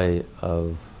rabbi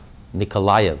of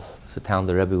Nikolaev, it's the town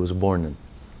the Rebbe was born in.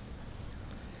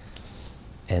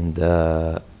 And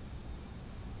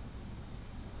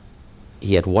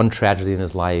he had one tragedy in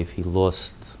his life. He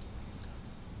lost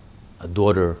a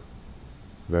daughter,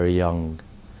 very young,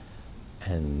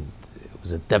 and it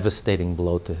was a devastating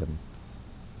blow to him.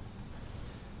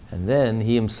 And then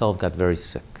he himself got very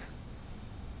sick.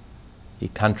 He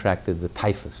contracted the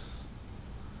typhus.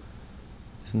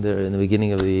 Isn't there in the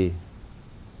beginning of the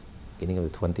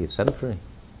 20th century?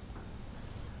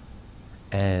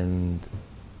 And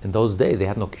in those days, they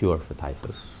had no cure for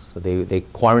typhus. So they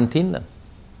quarantined them.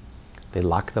 They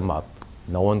locked them up.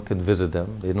 No one could visit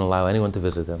them. They didn't allow anyone to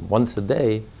visit them. Once a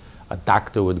day, a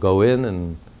doctor would go in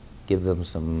and give them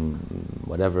some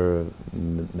whatever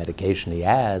medication he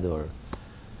had,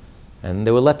 and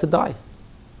they were let to die.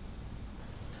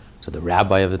 So the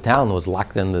rabbi of the town was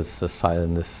locked in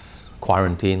this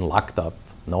quarantine, locked up.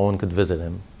 No one could visit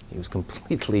him. He was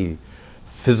completely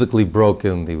physically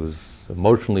broken. He was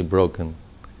emotionally broken.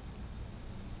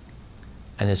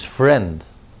 And his friend,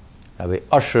 Rabbi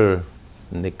Usher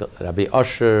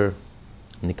Nikolayev,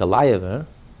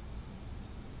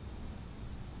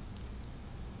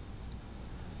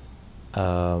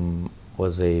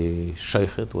 was a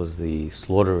sheikhet, was the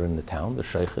slaughterer in the town, the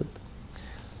sheikhet.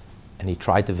 And he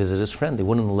tried to visit his friend. They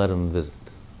wouldn't let him visit.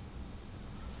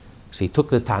 So he took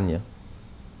the Tanya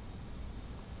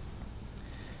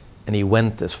and he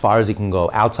went as far as he can go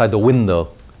outside the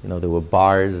window. You know, there were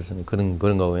bars and he couldn't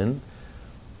go in.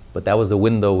 But that was the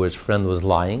window where his friend was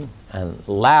lying. And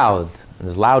loud, in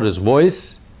his loudest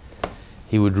voice,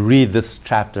 he would read this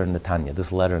chapter in the Tanya,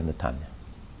 this letter in the Tanya.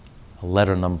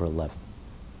 Letter number 11.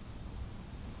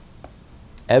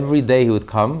 Every day he would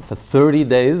come. For 30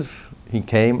 days, he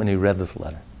came and he read this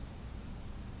letter.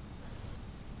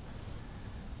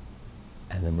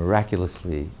 And then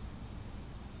miraculously,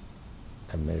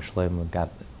 Meir Shlomo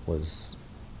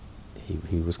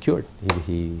he was cured.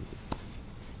 He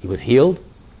was healed.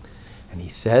 And he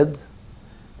said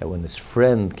that when his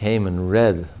friend came and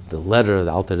read the letter of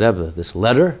the Alter Rebbe, this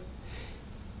letter,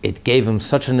 it gave him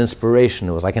such an inspiration.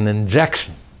 It was like an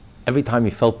injection. Every time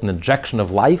he felt an injection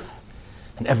of life,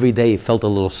 and every day he felt a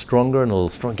little stronger and a little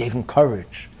stronger. It gave him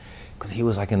courage, because he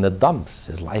was like in the dumps.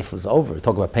 His life was over.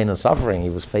 Talk about pain and suffering. He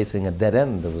was facing a dead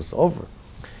end. It was over.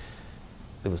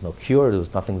 There was no cure. There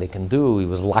was nothing they can do. He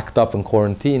was locked up in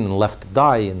quarantine and left to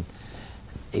die, and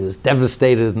he was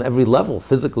devastated on every level,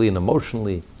 physically and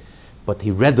emotionally. But he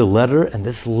read the letter, and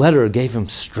this letter gave him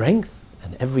strength.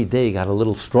 And every day he got a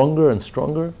little stronger and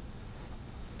stronger.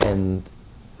 And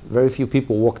very few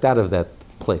people walked out of that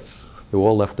place. They were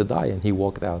all left to die, and he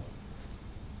walked out.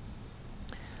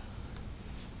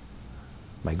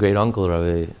 My great uncle,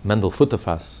 Rabbi Mendel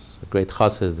Futterfass, a great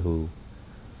chassid who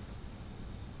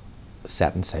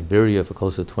sat in Siberia for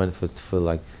close to 20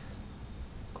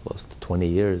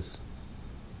 years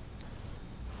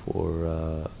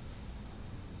for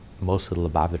most of the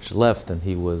Lubavitch left, and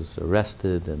he was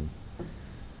arrested, and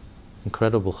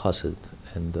incredible chassid.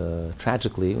 And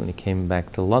tragically, when he came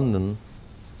back to London,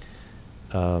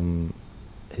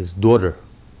 his daughter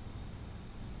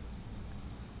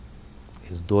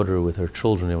with her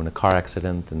children, they were in a car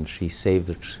accident, and she saved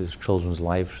his children's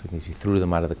life. She threw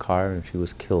them out of the car, and she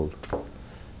was killed. Can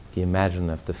you imagine,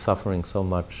 after suffering so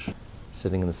much,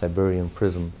 sitting in a Siberian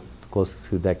prison for close to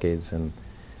 2 decades, and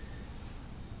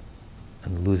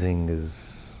losing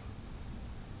his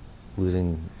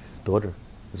daughter,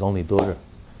 his only daughter.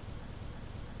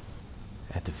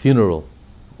 At the funeral,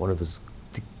 one of his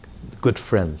good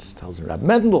friends tells him, Rab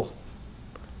Mendel,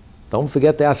 don't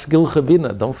forget the Asgilcha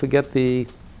Bina, don't forget this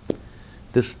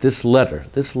letter.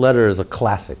 This letter is a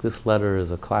classic.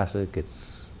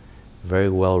 It's very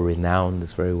well renowned,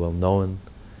 it's very well known.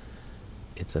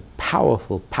 It's a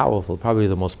powerful, probably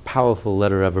the most powerful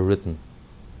letter ever written.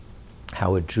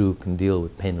 How a Jew can deal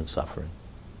with pain and suffering.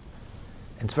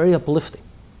 And it's very uplifting.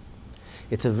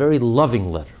 It's a very loving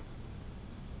letter.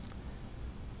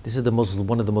 This is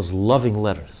one of the most loving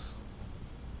letters.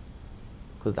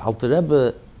 Because the Alter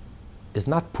Rebbe is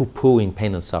not poo-pooing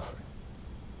pain and suffering.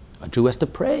 A Jew has to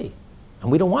pray, and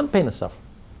we don't want pain and suffering.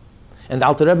 And the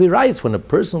Alter Rebbe writes, when a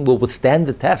person will withstand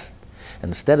the test,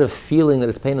 and instead of feeling that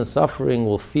it's pain and suffering,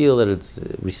 will feel that it's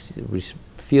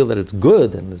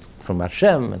good and it's from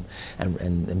Hashem,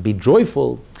 and be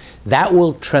joyful, that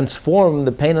will transform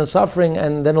the pain and suffering,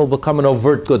 and then it'll become an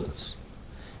overt goodness.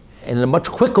 In a much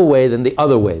quicker way than the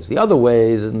other ways. The other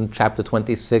ways, in chapter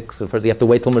 26, first you have to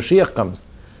wait till Mashiach comes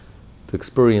to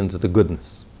experience the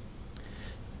goodness.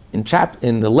 In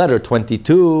the letter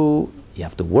 22, you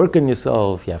have to work on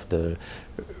yourself, you have to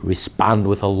respond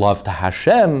with a love to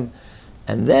Hashem,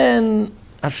 and then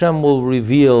Hashem will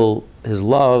reveal His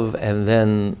love, and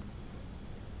then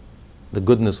the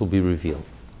goodness will be revealed.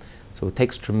 So it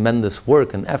takes tremendous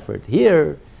work and effort.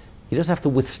 Here, you just have to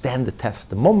withstand the test.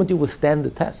 The moment you withstand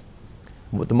the test,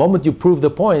 the moment you prove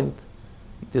the point,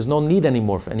 there's no need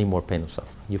anymore for any more pain and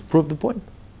suffering. You've proved the point.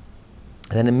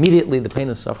 And then immediately the pain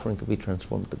and suffering can be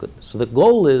transformed to goodness. So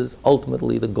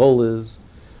ultimately the goal is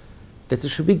that there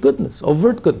should be goodness,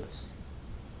 overt goodness.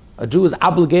 A Jew is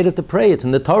obligated to pray. It's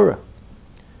in the Torah.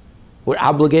 We're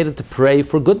obligated to pray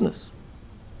for goodness.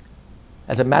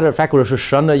 As a matter of fact, Rosh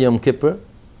Hashanah, Yom Kippur,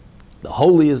 the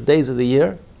holiest days of the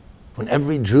year, when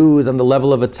every Jew is on the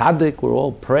level of a tzaddik, we're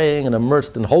all praying and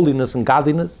immersed in holiness and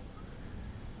godliness.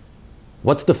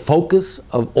 What's the focus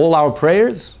of all our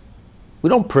prayers? We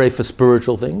don't pray for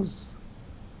spiritual things.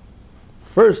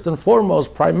 First and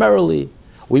foremost, primarily,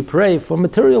 we pray for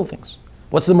material things.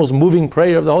 What's the most moving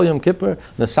prayer of the whole Yom Kippur?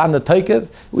 Nesan Teikev.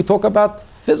 We talk about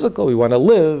physical. We want to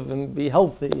live and be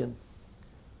healthy. And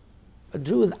a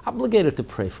Jew is obligated to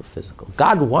pray for physical.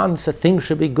 God wants that things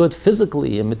should be good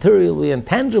physically and materially and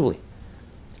tangibly.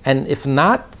 And if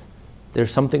not,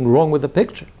 there's something wrong with the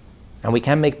picture. And we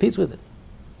can't make peace with it.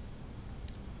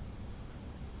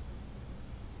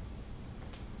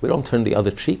 We don't turn the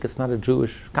other cheek. It's not a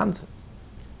Jewish concept.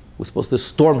 We're supposed to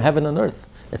storm heaven and earth,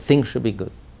 that things should be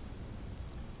good.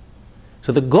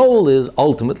 So the goal is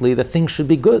ultimately that things should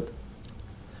be good.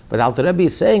 But Alter Rebbe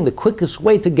is saying the quickest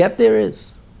way to get there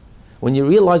is when you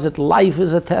realize that life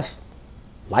is a test.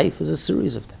 Life is a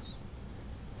series of tests.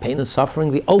 Pain and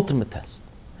suffering, the ultimate test.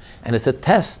 And it's a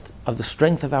test of the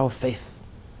strength of our faith.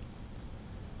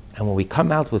 And when we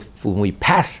come out when we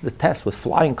pass the test with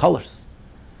flying colors,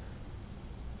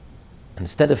 and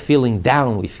instead of feeling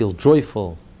down, we feel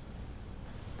joyful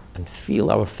and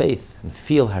feel our faith and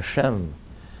feel Hashem.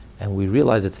 And we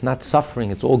realize it's not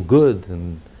suffering, it's all good.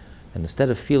 And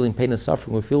instead of feeling pain and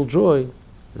suffering, we feel joy.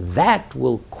 That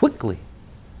will quickly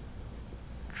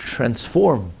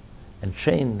transform and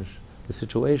change the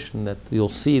situation, that you'll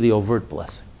see the overt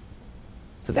blessing.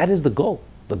 So that is the goal.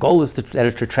 The goal is that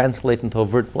it should translate into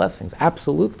overt blessings.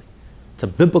 Absolutely. It's a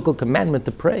biblical commandment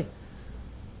to pray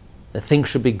that things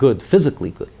should be good,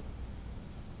 physically good.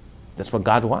 That's what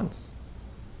God wants.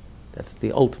 That's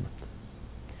the ultimate.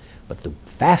 But the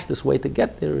fastest way to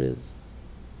get there is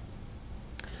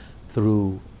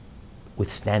through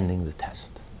withstanding the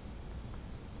test.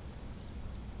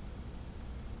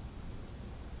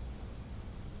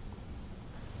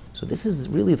 So this is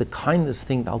really the kindest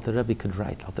thing Alter Rebbe could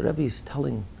write. Alter Rebbe is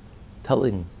telling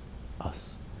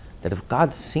us that if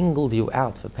God singled you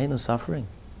out for pain and suffering,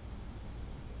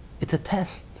 it's a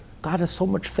test. God has so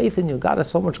much faith in you. God has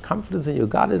so much confidence in you.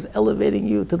 God is elevating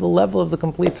you to the level of the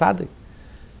complete tzaddik.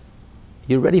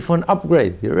 You're ready for an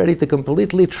upgrade. You're ready to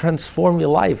completely transform your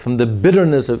life from the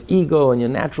bitterness of ego and your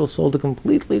natural soul to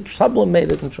completely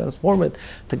sublimate it and transform it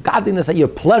to godliness, that your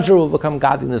pleasure will become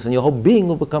godliness and your whole being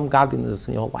will become godliness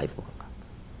and your whole life will become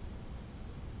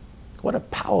godliness. What a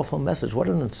powerful message. What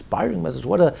an inspiring message.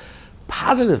 What a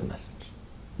positive message.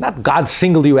 Not God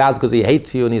singled you out because he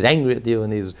hates you and he's angry at you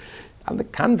and he's... On the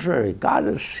contrary, God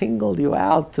has singled you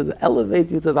out to elevate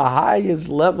you to the highest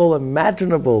level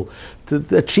imaginable, to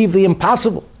achieve the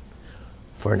impossible.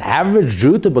 For an average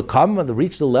Jew to become and to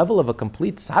reach the level of a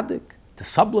complete tzaddik, to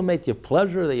sublimate your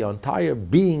pleasure, that your entire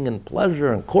being and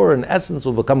pleasure and core and essence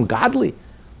will become godly.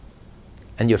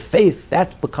 And your faith,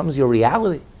 that becomes your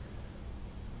reality.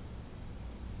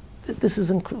 This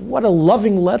is what a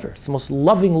loving letter. It's the most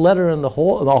loving letter in the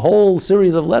whole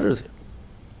series of letters here.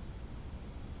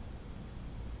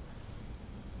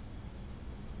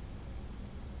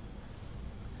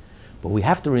 But we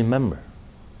have to remember,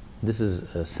 this is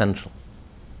essential,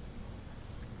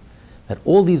 that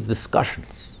all these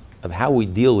discussions of how we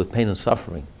deal with pain and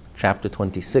suffering, chapter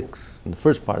 26, in the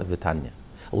first part of the Tanya,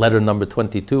 letter number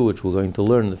 22, which we're going to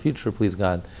learn in the future, please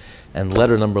God, and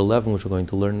letter number 11, which we're going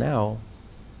to learn now,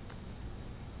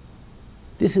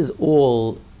 this is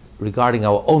all regarding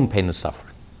our own pain and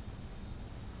suffering.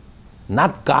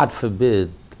 Not, God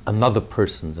forbid, another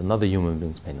human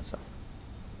being's pain and suffering.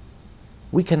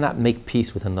 We cannot make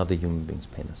peace with another human being's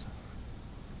pain and suffering.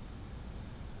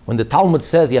 When the Talmud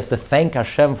says you have to thank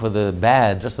Hashem for the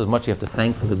bad just as much as you have to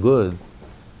thank for the good,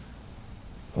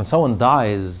 when someone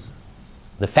dies,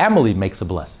 the family makes a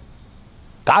blessing.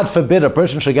 God forbid a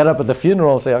person should get up at the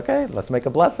funeral and say, okay, let's make a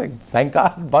blessing. Thank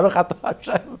God, Baruch Atah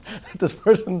Hashem, this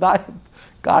person died.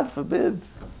 God forbid.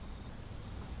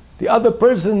 The other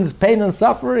person's pain and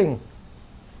suffering,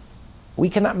 we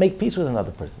cannot make peace with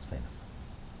another person's pain and suffering.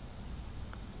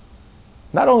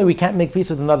 Not only we can't make peace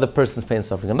with another person's pain and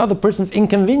suffering, another person's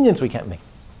inconvenience we can't make.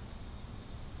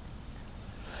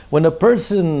 When a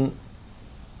person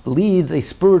leads a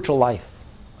spiritual life,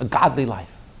 a godly life,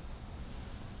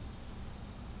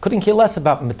 couldn't care less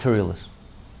about materialism,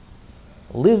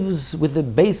 lives with the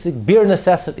basic bare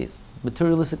necessities,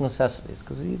 materialistic necessities,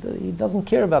 because he doesn't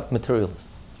care about materialism.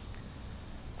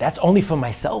 That's only for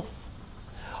myself.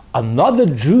 Another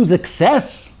Jew's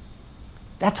excess,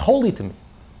 that's holy to me.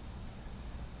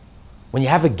 When you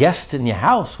have a guest in your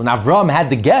house, when Avram had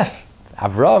the guest,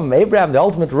 Abraham, the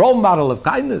ultimate role model of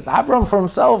kindness. Abraham for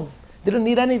himself didn't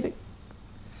need anything.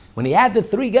 When he had the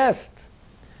three guests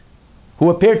who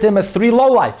appeared to him as three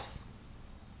lowlifes,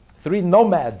 three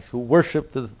nomads who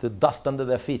worshipped the dust under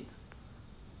their feet.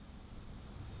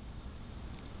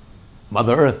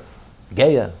 Mother Earth,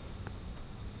 Gaia.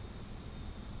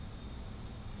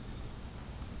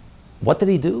 What did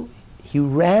he do? He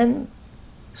ran,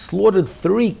 slaughtered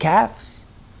 3 calves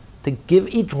to give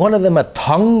each one of them a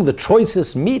tongue, the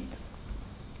choicest meat.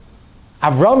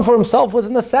 Avram for himself was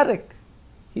an ascetic.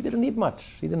 He didn't need much.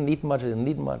 He didn't eat much. He didn't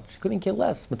need much. He couldn't care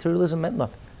less. Materialism meant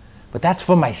nothing. But that's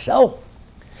for myself.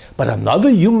 But another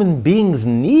human being's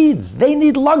needs, they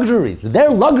need luxuries. Their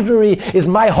luxury is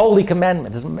my holy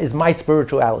commandment, is my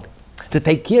spirituality. To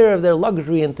take care of their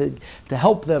luxury and to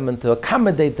help them and to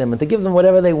accommodate them and to give them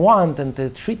whatever they want and to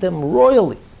treat them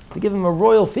royally, to give them a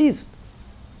royal feast.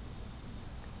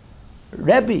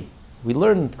 Rebbe, we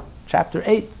learned chapter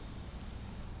 8,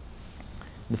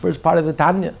 the first part of the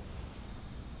Tanya.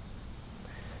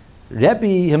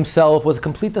 Rebbe himself was a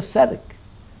complete ascetic.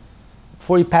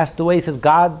 Before he passed away, he says,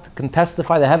 God can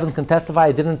testify, the heavens can testify,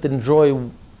 I didn't enjoy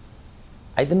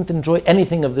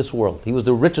anything of this world. He was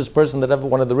the richest person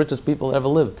one of the richest people that ever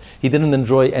lived. He didn't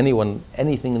enjoy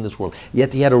anything in this world.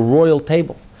 Yet he had a royal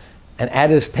table. And at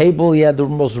his table, he had the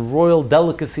most royal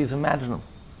delicacies imaginable.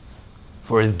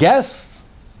 For his guests,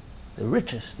 the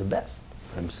richest, the best.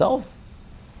 For himself,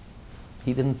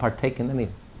 he didn't partake in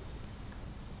anything.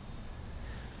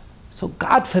 So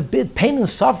God forbid, pain and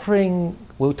suffering,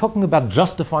 we're talking about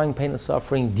justifying pain and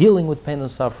suffering, dealing with pain and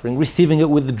suffering, receiving it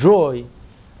with joy,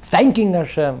 thanking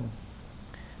Hashem.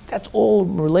 That's all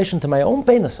in relation to my own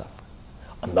pain and suffering.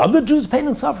 Another Jew's pain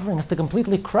and suffering has to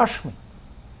completely crush me.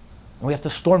 And we have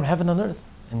to storm heaven and earth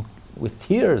and with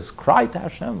tears cry to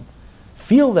Hashem.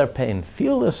 Feel their pain,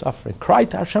 feel their suffering, cry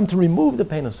to Hashem to remove the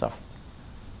pain and suffering.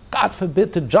 God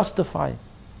forbid to justify,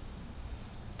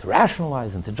 to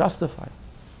rationalize and to justify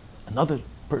another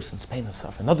person's pain and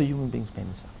suffering, another human being's pain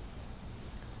and suffering.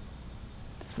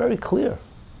 It's very clear.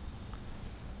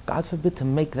 God forbid to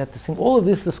make that distinction. All of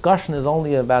this discussion is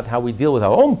only about how we deal with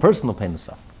our own personal pain and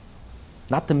suffering,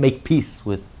 not to make peace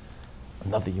with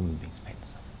another human being's pain and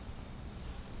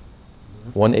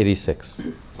suffering. 186.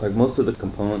 Like most of the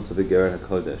components of Iggeret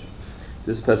HaKodesh,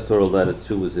 this pastoral letter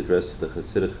too was addressed to the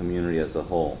Hasidic community as a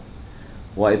whole.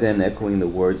 Why then, echoing the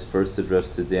words first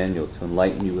addressed to Daniel, to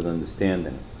enlighten you with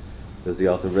understanding, does the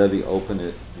Alter Rebbe open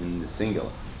it in the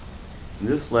singular? In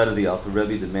this letter, the Alter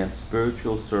Rebbe demands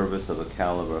spiritual service of a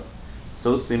caliber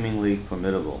so seemingly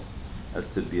formidable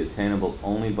as to be attainable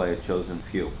only by a chosen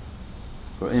few.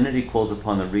 For in it he calls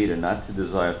upon the reader not to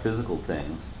desire physical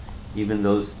things, even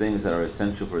those things that are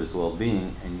essential for his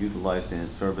well-being and utilized in his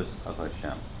service of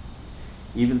Hashem.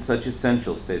 Even such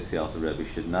essentials, states the Alter Rebbe,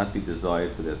 should not be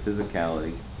desired for their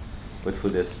physicality, but for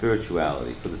their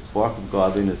spirituality, for the spark of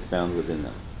godliness found within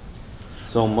them.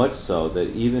 So much so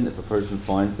that even if a person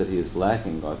finds that he is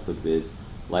lacking, God forbid,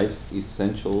 life's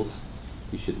essentials,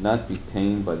 he should not be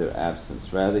pained by their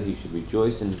absence. Rather, he should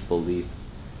rejoice in his belief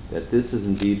that this is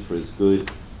indeed for his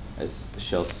good, as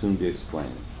shall soon be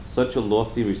explained. Such a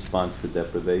lofty response to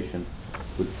deprivation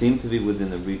would seem to be within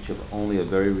the reach of only a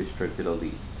very restricted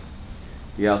elite.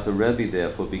 The Alter Rebbe,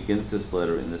 therefore, begins this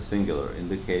letter in the singular,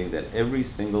 indicating that every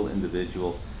single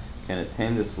individual can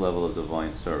attain this level of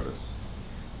divine service.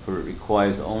 For it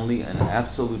requires only an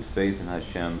absolute faith in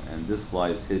Hashem, and this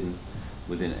lies hidden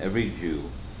within every Jew.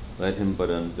 Let him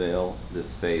but unveil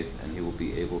this faith, and he will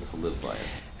be able to live by it.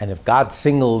 And if God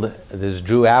singled this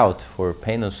Jew out for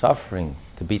pain and suffering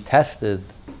to be tested,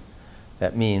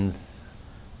 that means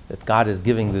that God is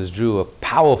giving this Jew a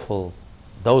powerful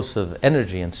dose of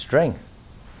energy and strength,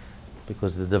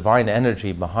 because the divine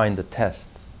energy behind the test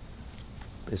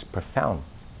is profound,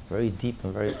 very deep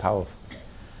and very powerful.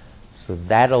 So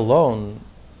that alone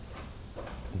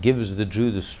gives the Jew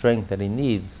the strength that he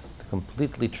needs to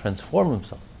completely transform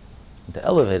himself, and to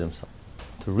elevate himself,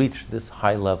 to reach this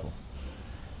high level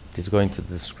that he's going to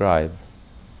describe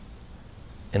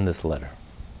in this letter.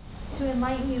 To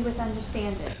enlighten you with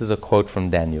understanding. This is a quote from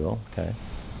Daniel, okay?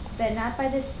 That not by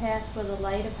this path will the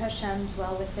light of Hashem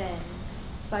dwell within,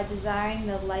 by desiring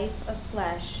the life of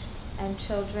flesh and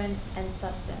children and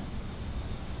sustenance.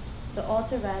 The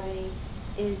Alter Rebbe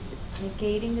is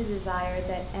negating the desire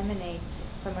that emanates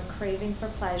from a craving for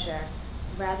pleasure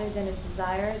rather than a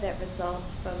desire that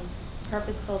results from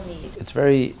purposeful need. It's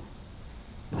very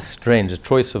strange, a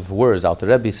choice of words. Alter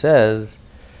Rebbe says,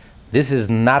 this is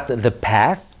not the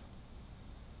path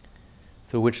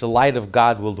through which the light of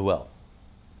God will dwell.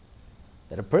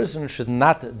 That a person should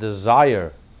not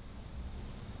desire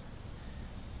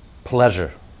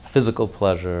pleasure, physical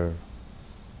pleasure,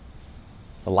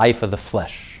 the life of the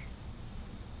flesh.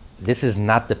 This is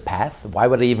not the path. Why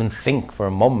would I even think for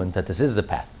a moment that this is the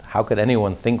path? How could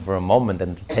anyone think for a moment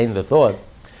and entertain the thought?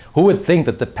 Who would think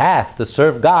that the path to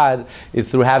serve God is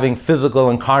through having physical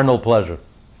and carnal pleasure?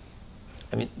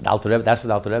 I mean, that's what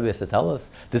the Alter Rebbe has to tell us.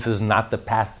 This is not the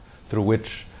path through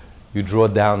which you draw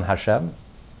down Hashem.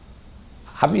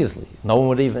 Obviously, no one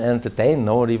would even entertain,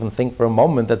 no one would even think for a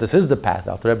moment that this is the path.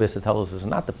 The Alter Rebbe has to tell us this is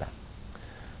not the path.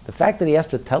 The fact that he has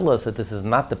to tell us that this is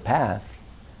not the path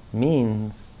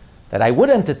means that I would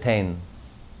entertain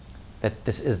that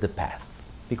this is the path.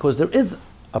 Because there is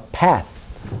a path,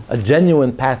 a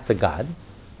genuine path to God,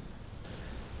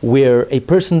 where a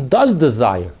person does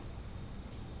desire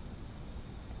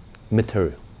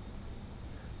material.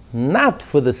 Not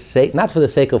for the sake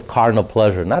of carnal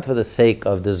pleasure, not for the sake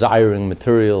of desiring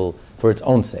material for its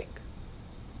own sake.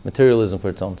 Materialism for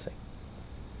its own sake.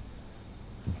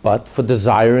 But for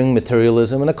desiring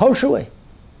materialism in a kosher way.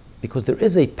 Because there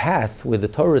is a path where the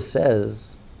Torah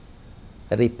says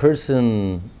that a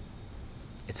person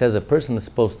is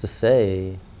supposed to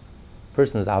say, a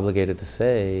person is obligated to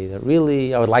say that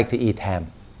really I would like to eat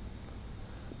ham.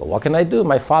 But what can I do?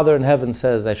 My Father in heaven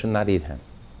says I should not eat ham.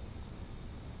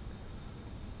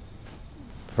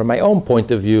 From my own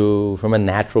point of view, from a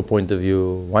natural point of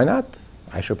view, why not?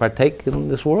 I should partake in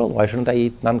this world. Why shouldn't I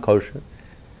eat non-kosher?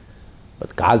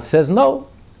 But God says no.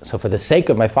 So for the sake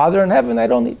of my Father in heaven, I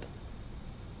don't eat.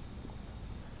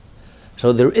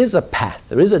 So there is a path,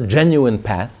 there is a genuine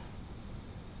path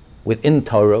within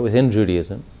Torah, within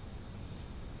Judaism,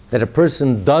 that a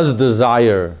person does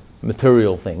desire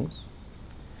material things,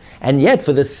 and yet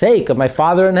for the sake of my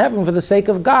Father in heaven, for the sake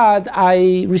of God,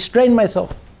 I restrain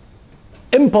myself.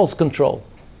 Impulse control.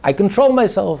 I control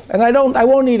myself, and I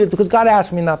won't eat it because God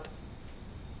asked me not to.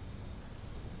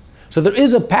 So there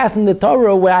is a path in the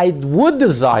Torah where I would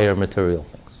desire material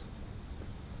things.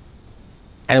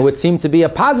 And it would seem to be a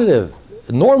positive,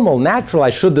 normal, natural,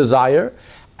 I should desire,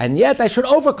 and yet I should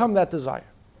overcome that desire.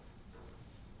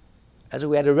 As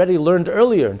we had already learned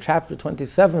earlier in chapter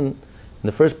 27, in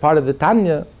the first part of the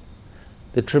Tanya,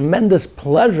 the tremendous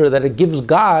pleasure that it gives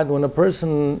God when a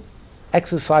person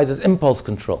exercises impulse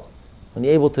control, when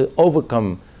you're able to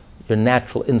overcome your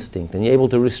natural instinct and you're able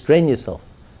to restrain yourself.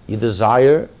 You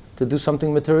desire to do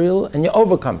something material and you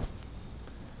overcome it.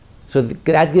 So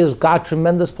that gives God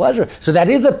tremendous pleasure. So that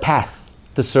is a path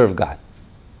to serve God.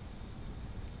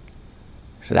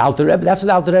 So that's what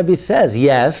the Alter Rebbe says.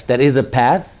 Yes, that is a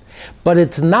path, but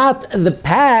it's not the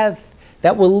path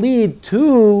that will lead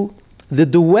to the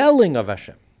dwelling of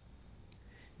Hashem.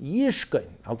 Yishkein.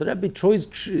 Alter Rebbe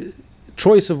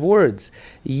choice of words.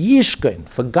 Yishkein,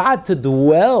 for God to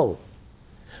dwell,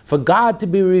 for God to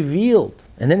be revealed.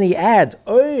 And then he adds,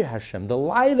 Oy Hashem, the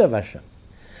light of Hashem.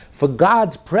 For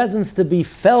God's presence to be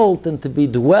felt and to be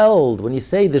dwelled. When you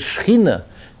say the Shekhinah,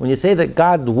 when you say that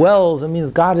God dwells, it means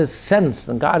God is sensed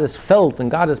and God is felt and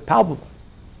God is palpable.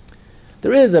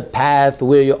 There is a path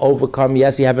where you overcome,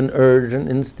 yes, you have an urge, an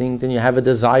instinct, and you have a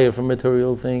desire for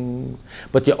material things,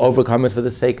 but you overcome it for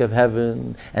the sake of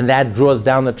heaven, and that draws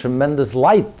down a tremendous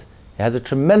light. It has a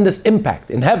tremendous impact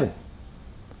in heaven.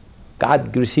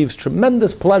 God receives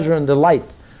tremendous pleasure and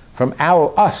delight from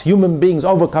us human beings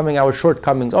overcoming our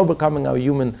shortcomings, overcoming our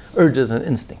human urges and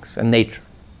instincts and nature.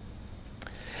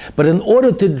 But in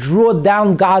order to draw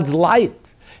down God's light,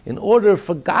 in order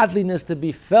for godliness to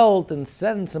be felt and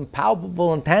sensed and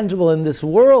palpable and tangible in this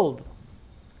world,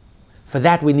 for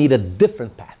that we need a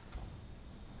different path.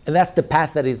 And that's the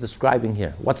path that he's describing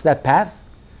here. What's that path?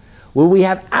 Where we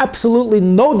have absolutely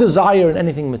no desire in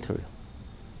anything material.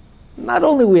 Not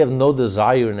only we have no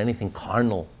desire in anything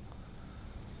carnal,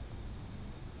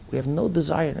 we have no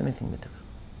desire in anything material.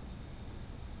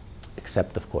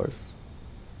 Except, of course,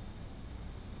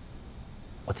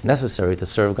 what's necessary to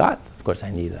serve God. Of course,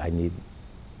 I need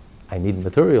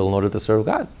material in order to serve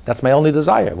God. That's my only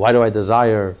desire. Why do I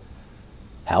desire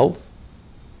health?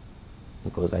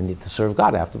 Because I need to serve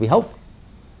God. I have to be healthy.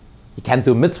 You can't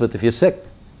do mitzvah if you're sick.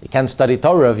 You can't study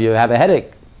Torah if you have a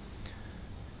headache.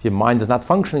 If your mind is not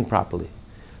functioning properly.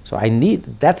 So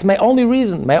that's my only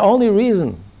reason. My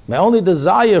only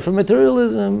desire for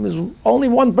materialism is only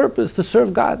one purpose, to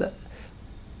serve God.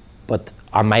 But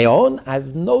on my own, I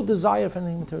have no desire for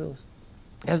anything materialistic.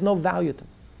 It has no value to me.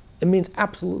 It means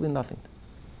absolutely nothing.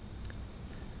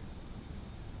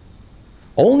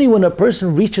 Only when a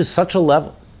person reaches such a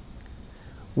level,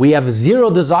 we have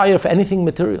zero desire for anything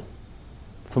material,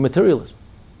 for materialism.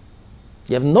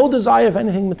 You have no desire for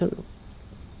anything material.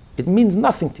 It means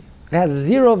nothing to you. It has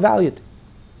zero value to you.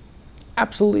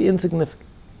 Absolutely insignificant.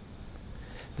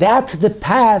 That's the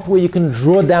path where you can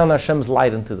draw down Hashem's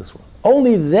light into this world.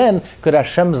 Only then could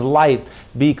Hashem's light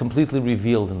be completely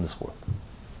revealed in this world.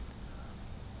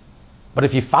 But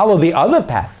if you follow the other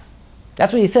path,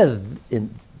 that's what he says.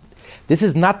 This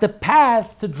is not the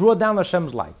path to draw down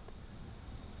Hashem's light.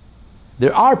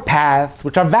 There are paths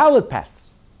which are valid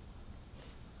paths.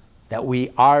 That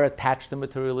we are attached to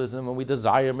materialism and we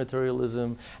desire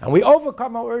materialism and we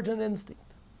overcome our urge and instinct.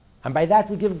 And by that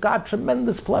we give God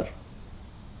tremendous pleasure.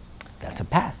 That's a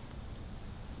path.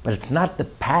 But it's not the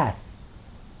path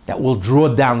that will draw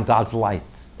down God's light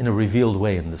in a revealed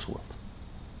way in this world.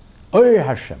 Or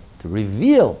Hashem, to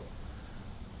reveal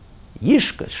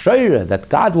Yishka, Shoira, that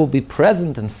God will be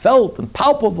present and felt and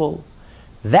palpable,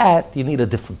 that you need a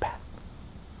different path.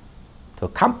 To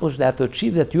accomplish that, to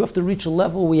achieve that, you have to reach a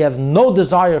level where you have no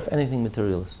desire for anything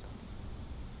materialist,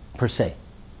 per se.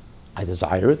 I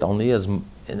desire it only as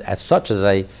such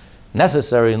as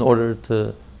necessary in order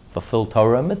to fulfill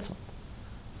Torah and mitzvah.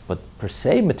 But per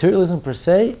se, materialism per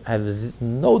se, I have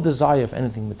no desire for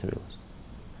anything materialist.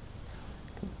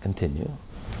 Continue.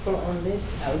 For on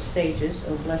this our sages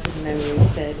of blessed memory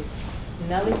said,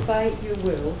 nullify your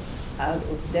will out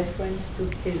of deference to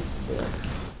his will.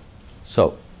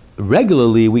 So,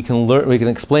 regularly we can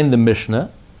explain the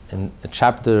Mishnah in the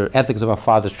chapter Ethics of Our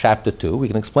Fathers, chapter 2. We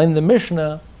can explain the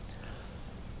Mishnah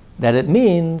that it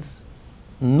means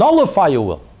nullify your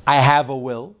will. I have a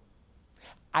will.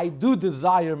 I do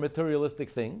desire materialistic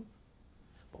things.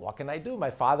 But what can I do?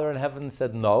 My Father in heaven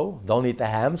said no, don't eat the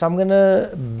ham, so I'm going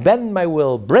to bend my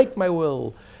will, break my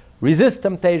will, resist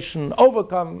temptation,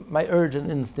 overcome my urge and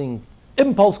instinct,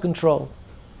 impulse control.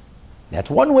 That's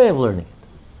one way of learning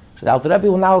it. So the Alter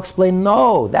Rebbe will now explain,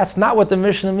 no, that's not what the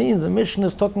Mishnah means. The Mishnah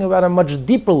is talking about a much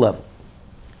deeper level.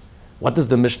 What does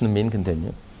the Mishnah mean?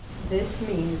 Continue. This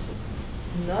means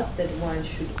not that one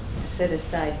should set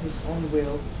aside his own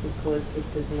will because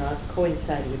it does not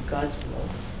coincide with God's will,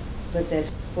 but that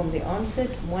from the onset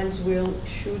one's will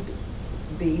should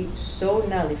be so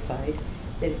nullified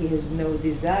that he has no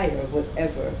desire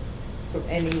whatever for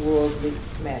any worldly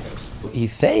matters.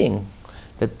 He's saying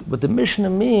that what the Mishnah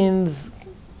means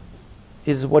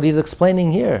is what he's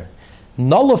explaining here.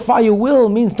 Nullify your will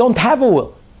means don't have a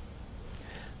will.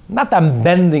 Not I'm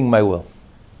bending my will.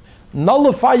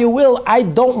 Nullify your will, I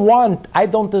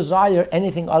don't desire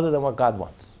anything other than what God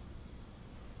wants.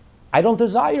 I don't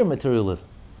desire materialism.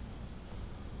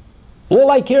 All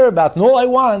I care about and all I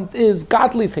want is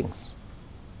godly things,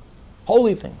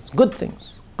 holy things, good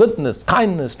things, goodness,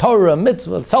 kindness, Torah,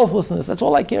 mitzvah, selflessness. That's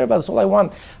all I care about, that's all I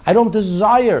want. I don't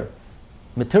desire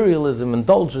materialism,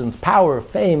 indulgence, power,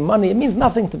 fame, money. It means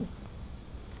nothing to me.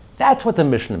 That's what the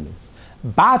Mishnah means.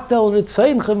 Batel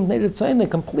ritzeinchem bnei ritzeinei,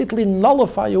 completely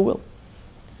nullify your will.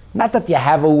 Not that you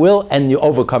have a will and you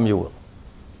overcome your will.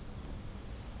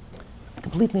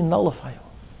 Completely nullify your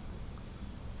will.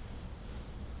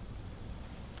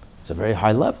 It's a very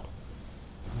high level.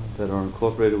 That are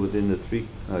incorporated within the three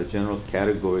general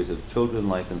categories of children,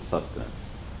 life, and sustenance.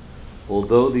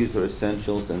 Although these are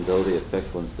essentials and though they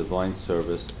affect one's divine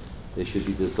service, they should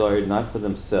be desired not for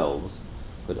themselves,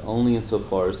 but only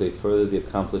insofar as they further the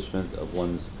accomplishment of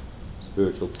one's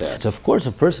spiritual task. So of course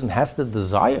a person has to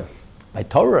desire. By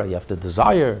Torah you have to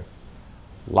desire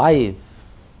life,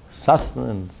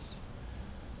 sustenance,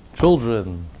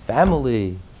 children,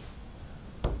 family,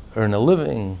 earn a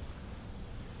living.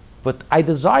 But I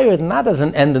desire it not as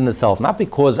an end in itself, not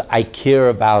because I care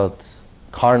about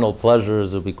carnal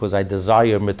pleasures or because I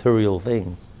desire material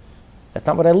things. That's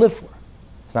not what I live for.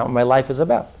 It's not what my life is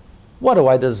about. What do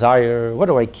I desire? What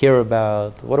do I care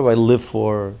about? What do I live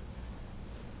for?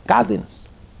 Godliness.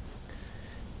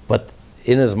 But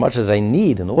in as much as I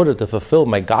need, in order to fulfill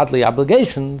my godly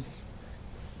obligations,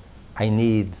 I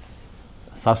need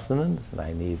sustenance, and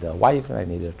I need a wife, and I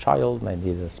need a child, and I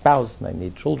need a spouse, and I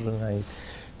need children.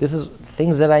 This is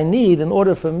things that I need in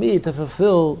order for me to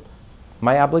fulfill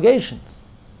my obligations.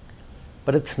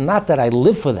 But it's not that I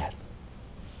live for that.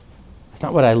 It's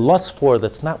not what I lust for.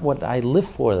 That's not what I live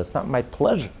for. That's not my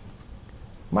pleasure.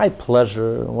 My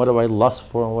pleasure, and what do I lust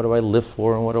for, and what do I live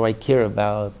for, and what do I care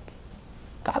about?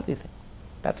 Godly thing.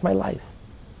 That's my life.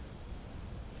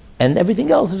 And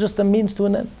everything else is just a means to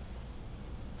an end.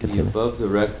 Continue. The above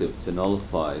directive to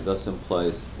nullify thus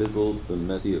implies bigul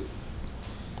b'mesiut,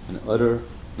 an utter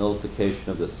nullification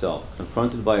of the self.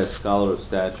 Confronted by a scholar of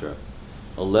stature,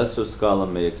 a lesser scholar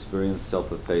may experience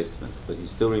self-effacement, but he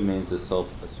still remains a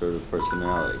self-assertive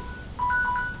personality.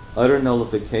 Utter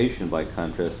nullification, by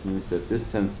contrast, means that this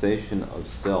sensation of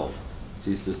self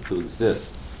ceases to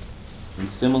exist. In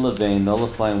similar vein,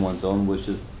 nullifying one's own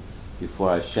wishes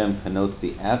before Hashem connotes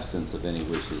the absence of any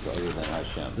wishes other than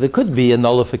Hashem. There could be a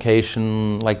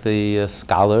nullification, like the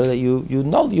scholar, that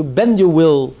you bend your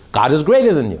will. God is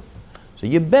greater than you, so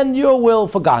you bend your will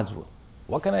for God's will.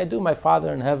 What can I do? My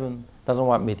Father in heaven doesn't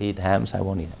want me to eat ham, so I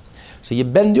won't eat ham. So you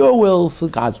bend your will for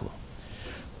God's will.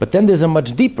 But then there's a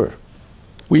much deeper,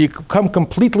 where you become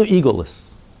completely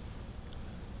egoless.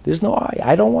 There's no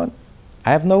I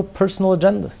have no personal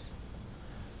agendas.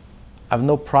 I have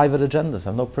no private agendas. I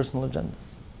have no personal agendas.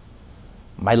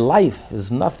 My life is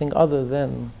nothing other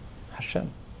than Hashem,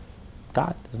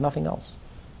 God. There's nothing else.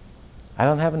 I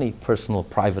don't have any personal,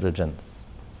 private agendas.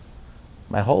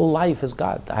 My whole life is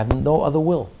God. I have no other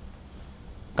will.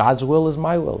 God's will is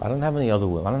my will. I don't have any other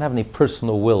will. I don't have any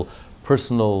personal will,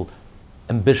 personal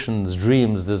ambitions,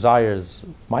 dreams, desires.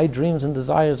 My dreams and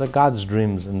desires are God's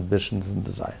dreams, ambitions, and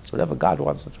desires. Whatever God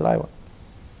wants, that's what I want.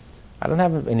 I don't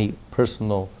have any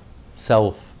personal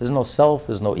self. There's no self,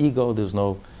 there's no ego, there's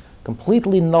no,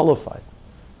 completely nullified.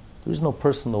 There is no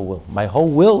personal will. My whole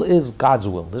will is God's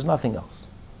will. There's nothing else.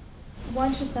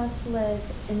 One should thus live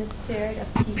in the spirit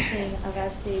of teaching of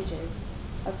our sages,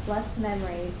 of blessed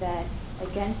memory that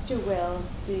against your will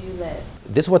do you live.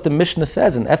 This is what the Mishnah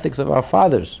says in Ethics of Our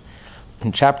Fathers.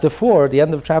 In chapter 4, at the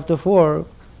end of chapter 4,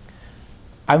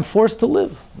 I'm forced to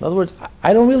live. In other words,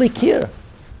 I don't really care.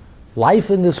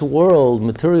 Life in this world,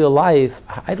 material life,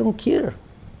 I don't care.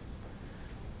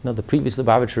 The previous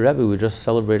Lubavitcher Rebbe, we just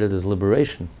celebrated his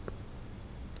liberation.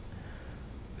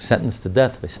 Sentenced to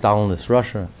death by Stalinist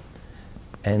Russia.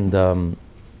 And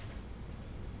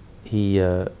he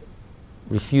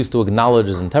refused to acknowledge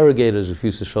his interrogators,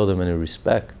 refused to show them any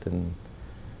respect. And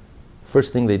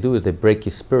first thing they do is they break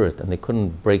his spirit, and they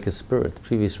couldn't break his spirit. The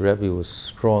previous Rebbe was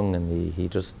strong, and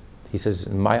he says,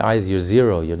 in my eyes, you're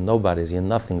zero, you're nobodies, you're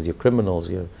nothings, you're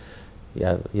criminals, you're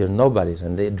nobodies.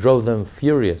 And they drove them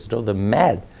furious, drove them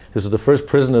mad. This was the first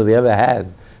prisoner they ever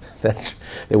had. That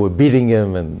they were beating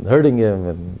him and hurting him,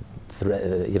 and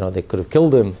they could have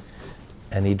killed him.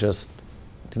 And he just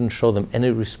didn't show them any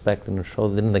respect,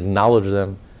 didn't acknowledge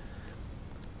them.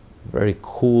 Very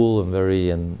cool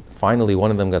and finally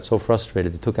one of them got so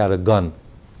frustrated, he took out a gun.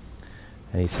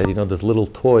 And he said, this little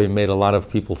toy made a lot of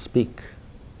people speak.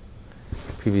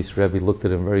 The previous Rebbe looked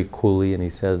at him very coolly and he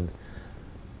said,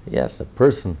 yes, a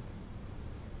person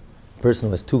who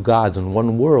has two gods in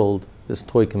one world, this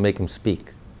toy can make him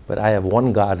speak. But I have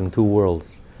one God in two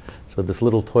worlds, so this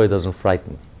little toy doesn't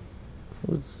frighten me.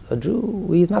 A Jew,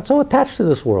 he's not so attached to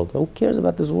this world. Who cares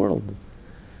about this world?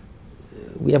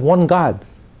 We have one God.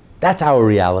 That's our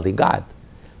reality, God.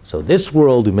 So this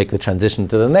world, we make the transition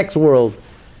to the next world.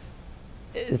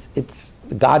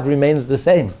 God remains the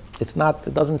same. It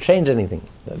doesn't change anything.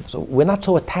 So we're not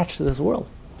so attached to this world.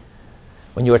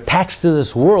 When you're attached to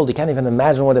this world, you can't even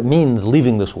imagine what it means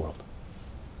leaving this world.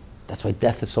 That's why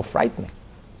death is so frightening.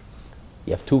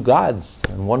 You have two gods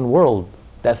in one world.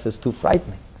 Death is too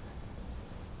frightening.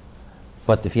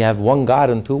 But if you have one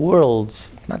God in two worlds,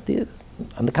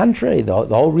 on the contrary, the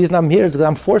whole reason I'm here is because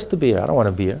I'm forced to be here. I don't want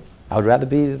to be here. I would rather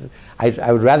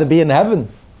be in heaven,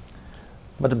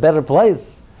 but a better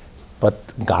place.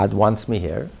 But God wants me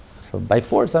here. So by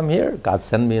force I'm here. God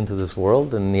sent me into this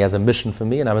world, and He has a mission for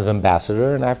me, and I'm His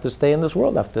ambassador, and I have to stay in this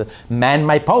world. I have to man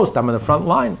my post. I'm in the front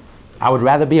line. I would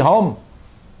rather be home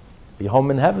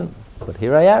in heaven. But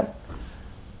here I am.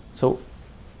 So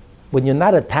when you're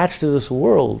not attached to this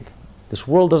world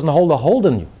doesn't hold a hold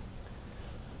on you.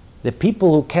 The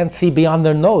people who can't see beyond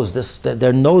their nose,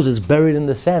 their nose is buried in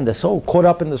the sand. They're so caught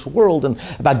up in this world and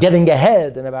about getting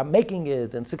ahead and about making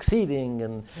it and succeeding,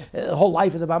 and the whole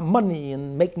life is about money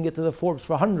and making it to the Forbes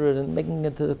 400 and making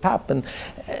it to the top, and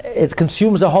it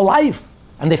consumes their whole life,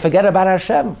 and they forget about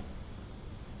Hashem.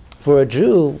 For a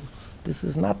Jew, this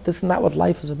is not what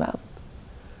life is about.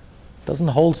 It doesn't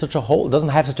hold such a hold. It doesn't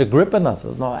have such a grip on us. It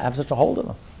doesn't have such a hold on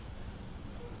us.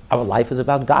 Our life is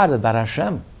about God, about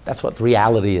Hashem. That's what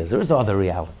reality is. There is no other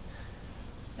reality.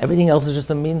 Everything else is just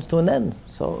a means to an end.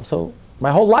 So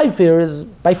my whole life here is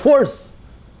by force.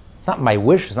 It's not my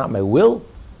wish, it's not my will.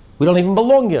 We don't even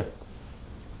belong here.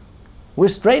 We're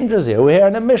strangers here. We're here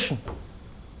on a mission.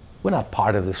 We're not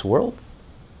part of this world.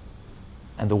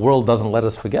 And the world doesn't let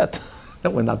us forget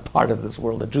that we're not part of this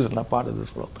world. The Jews are not part of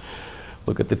this world.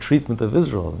 Look at the treatment of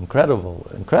Israel. Incredible,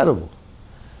 incredible.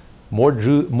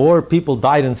 More people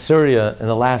died in Syria in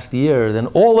the last year than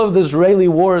all of the Israeli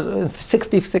wars in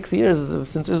 66 years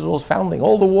since Israel's founding.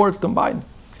 All the wars combined.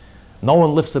 No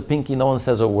one lifts a pinky, no one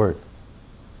says a word.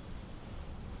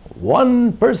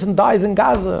 One person dies in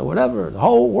Gaza, whatever. The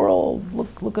whole world,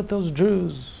 look at those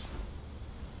Jews.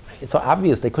 It's so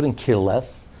obvious they couldn't care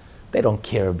less. They don't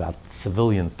care about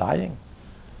civilians dying.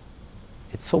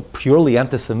 It's so purely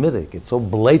anti-Semitic. It's so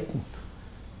blatant.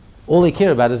 All they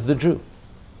care about is the Jew.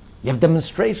 You have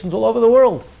demonstrations all over the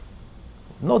world.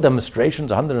 No demonstrations,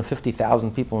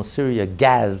 150,000 people in Syria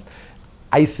gassed,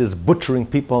 ISIS butchering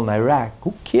people in Iraq.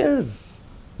 Who cares?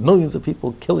 Millions of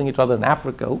people killing each other in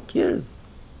Africa. Who cares?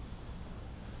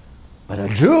 But a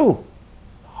Jew,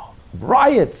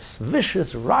 riots,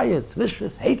 vicious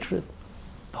hatred.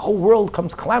 The whole world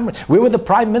comes clamoring. Where were the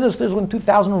prime ministers when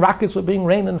 2,000 rockets were being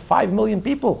rained on 5 million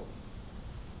people?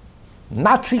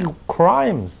 Nazi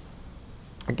crimes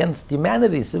against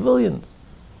humanity, civilians.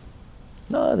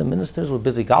 No, the ministers were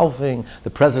busy golfing, the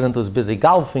president was busy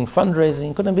golfing,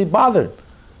 fundraising, couldn't be bothered.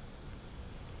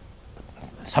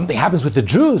 Something happens with the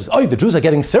Jews. Oh, the Jews are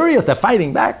getting serious, they're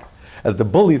fighting back. As the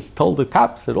bullies told the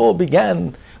cops, it all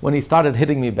began when he started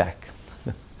hitting me back.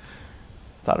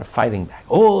 Started fighting back.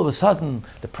 All of a sudden,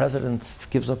 the president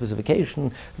gives up his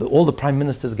vacation, all the prime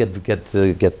ministers get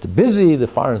busy, the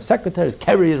foreign secretaries,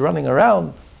 Kerry is running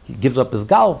around, he gives up his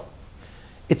golf.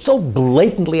 It's so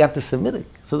blatantly anti-Semitic.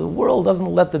 So the world doesn't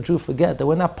let the Jew forget that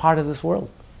we're not part of this world.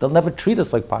 They'll never treat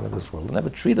us like part of this world. They'll never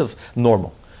treat us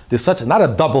normal. There's not a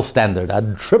double standard,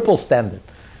 a triple standard.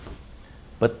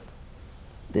 But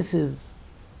this is,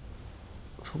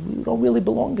 so we don't really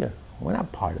belong here. We're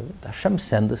not part of it. Hashem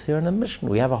sent us here on a mission.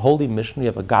 We have a holy mission, we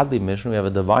have a godly mission, we have a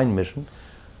divine mission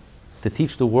to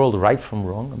teach the world right from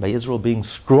wrong. And by Israel being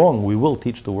strong, we will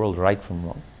teach the world right from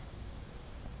wrong.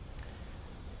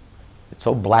 It's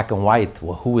so black and white,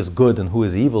 well, who is good and who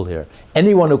is evil here.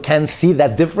 Anyone who can see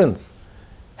that difference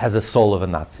has the soul of a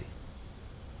Nazi.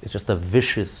 It's just a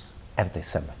vicious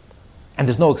anti-Semite. And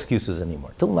there's no excuses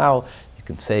anymore. Till now, you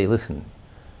can say, listen,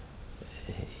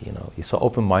 you're so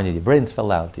open-minded, your brains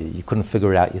fell out, you couldn't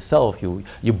figure it out yourself,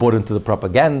 you bought into the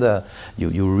propaganda,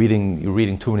 you're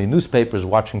reading too many newspapers,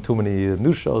 watching too many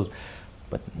news shows.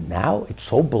 But now, it's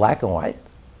so black and white.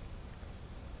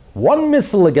 One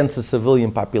missile against the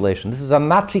civilian population. This is a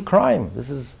Nazi crime. This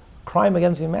is crime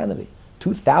against humanity.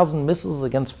 2,000 missiles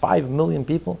against 5 million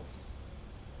people.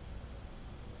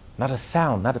 Not a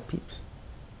sound, not a peep.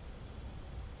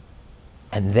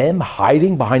 And them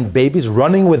hiding behind babies,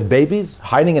 running with babies,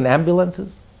 hiding in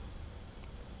ambulances,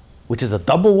 which is a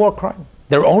double war crime.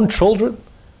 Their own children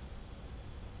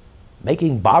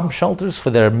making bomb shelters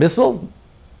for their missiles.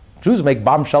 Jews make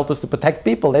bomb shelters to protect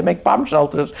people. They make bomb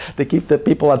shelters to keep the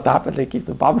people on top, and they keep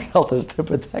the bomb shelters to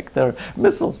protect their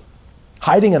missiles.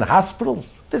 Hiding in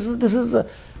hospitals. This is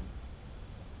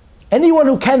anyone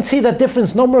who can't see that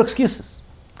difference, no more excuses.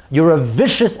 You're a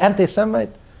vicious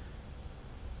anti-Semite.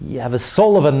 You have a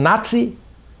soul of a Nazi,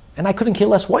 and I couldn't care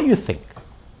less what you think,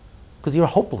 because you're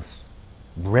hopeless,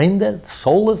 brain dead,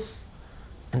 soulless,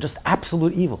 and just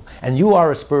absolute evil. And you are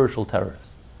a spiritual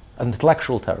terrorist, an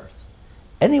intellectual terrorist.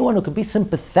 Anyone who can be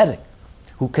sympathetic,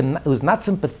 who's not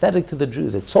sympathetic to the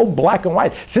Jews, it's so black and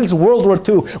white. Since World War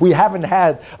II, we haven't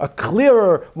had a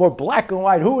clearer, more black and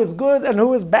white, who is good and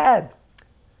who is bad.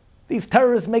 These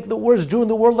terrorists make the worst Jew in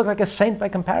the world look like a saint by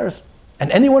comparison.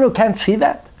 And anyone who can't see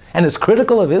that, and is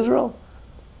critical of Israel,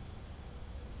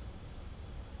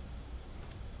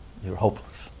 you're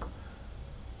hopeless.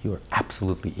 You are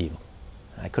absolutely evil.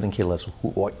 I couldn't care less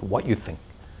what you think.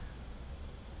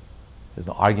 There's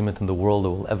no argument in the world that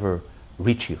will ever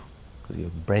reach you, because you're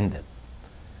brain dead.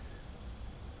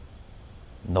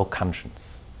 No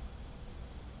conscience.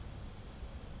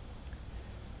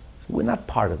 So we're not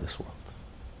part of this world.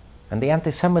 And the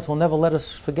anti-Semites will never let us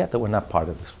forget that we're not part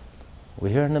of this world. We're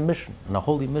here on a mission, on a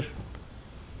holy mission.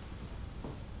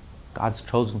 God's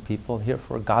chosen people here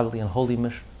for a godly and holy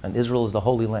mission. And Israel is the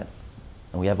holy land.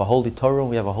 And we have a holy Torah and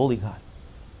we have a holy God.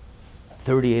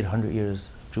 3,800 years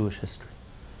of Jewish history.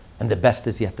 And the best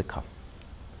is yet to come.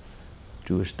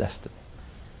 Jewish destiny.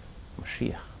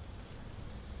 Mashiach.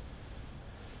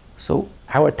 So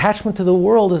our attachment to the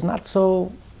world is not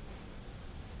so,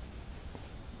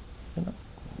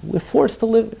 we're forced to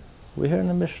live it. We're here on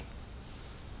a mission.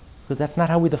 Because that's not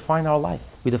how we define our life.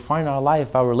 We define our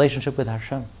life by our relationship with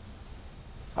Hashem.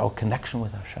 Our connection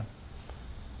with Hashem.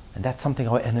 And that's something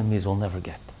our enemies will never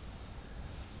get.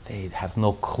 They have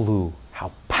no clue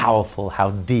how powerful,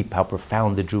 how deep, how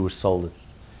profound the Jewish soul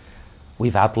is.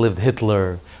 We've outlived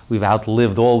Hitler. We've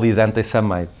outlived all these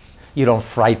anti-Semites. You don't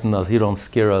frighten us. You don't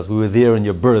scare us. We were there in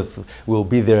your birth. We'll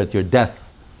be there at your death.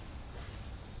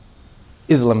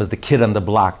 Islam is the kid on the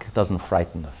block. It doesn't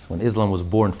frighten us. When Islam was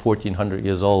born 1,400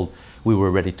 years old, we were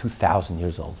already 2,000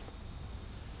 years old.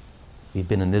 We've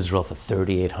been in Israel for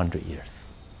 3,800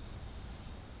 years.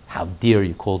 How dare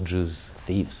you call Jews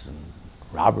thieves and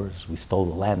robbers? We stole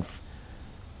the land.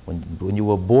 When you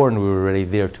were born, we were already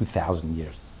there 2,000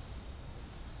 years.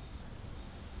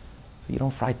 So you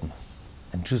don't frighten us.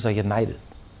 And Jews are united.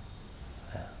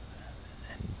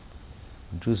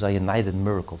 And Jews are united,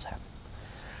 miracles happen.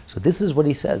 So this is what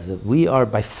he says, that we are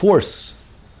by force,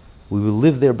 we will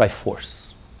live there by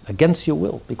force, against your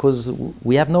will, because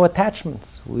we have no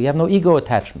attachments, we have no ego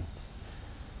attachments.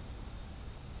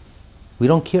 We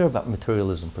don't care about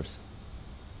materialism per se.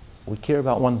 We care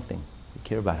about one thing, we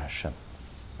care about Hashem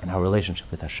and our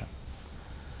relationship with Hashem.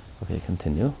 Okay,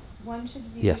 continue. One should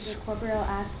view Yes. the corporeal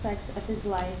aspects of his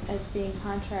life as being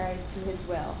contrary to his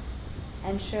will,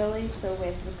 and surely so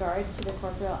with regard to the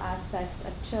corporeal aspects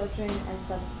of children and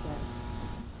sustenance.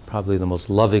 Probably the most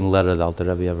loving letter the Alter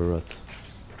Rebbe ever wrote.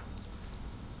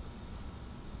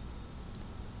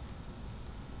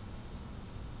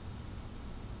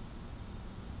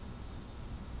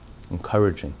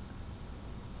 Encouraging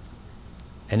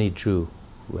any Jew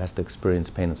who has to experience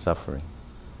pain and suffering,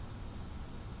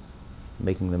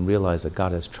 making them realize that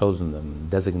God has chosen them and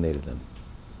designated them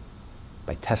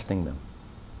by testing them,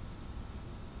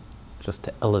 just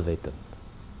to elevate them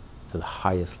to the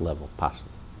highest level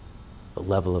possible, the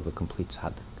level of a complete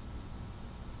tzaddik.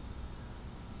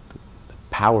 The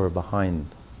power behind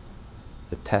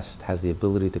the test has the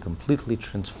ability to completely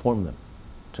transform them,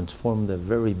 transform their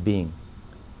very being,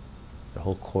 their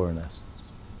whole core and essence.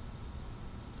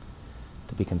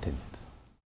 To be continued.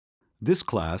 This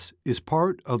class is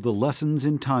part of the Lessons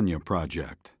in Tanya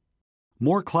project.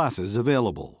 More classes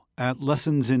available at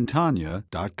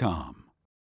lessonsintanya.com.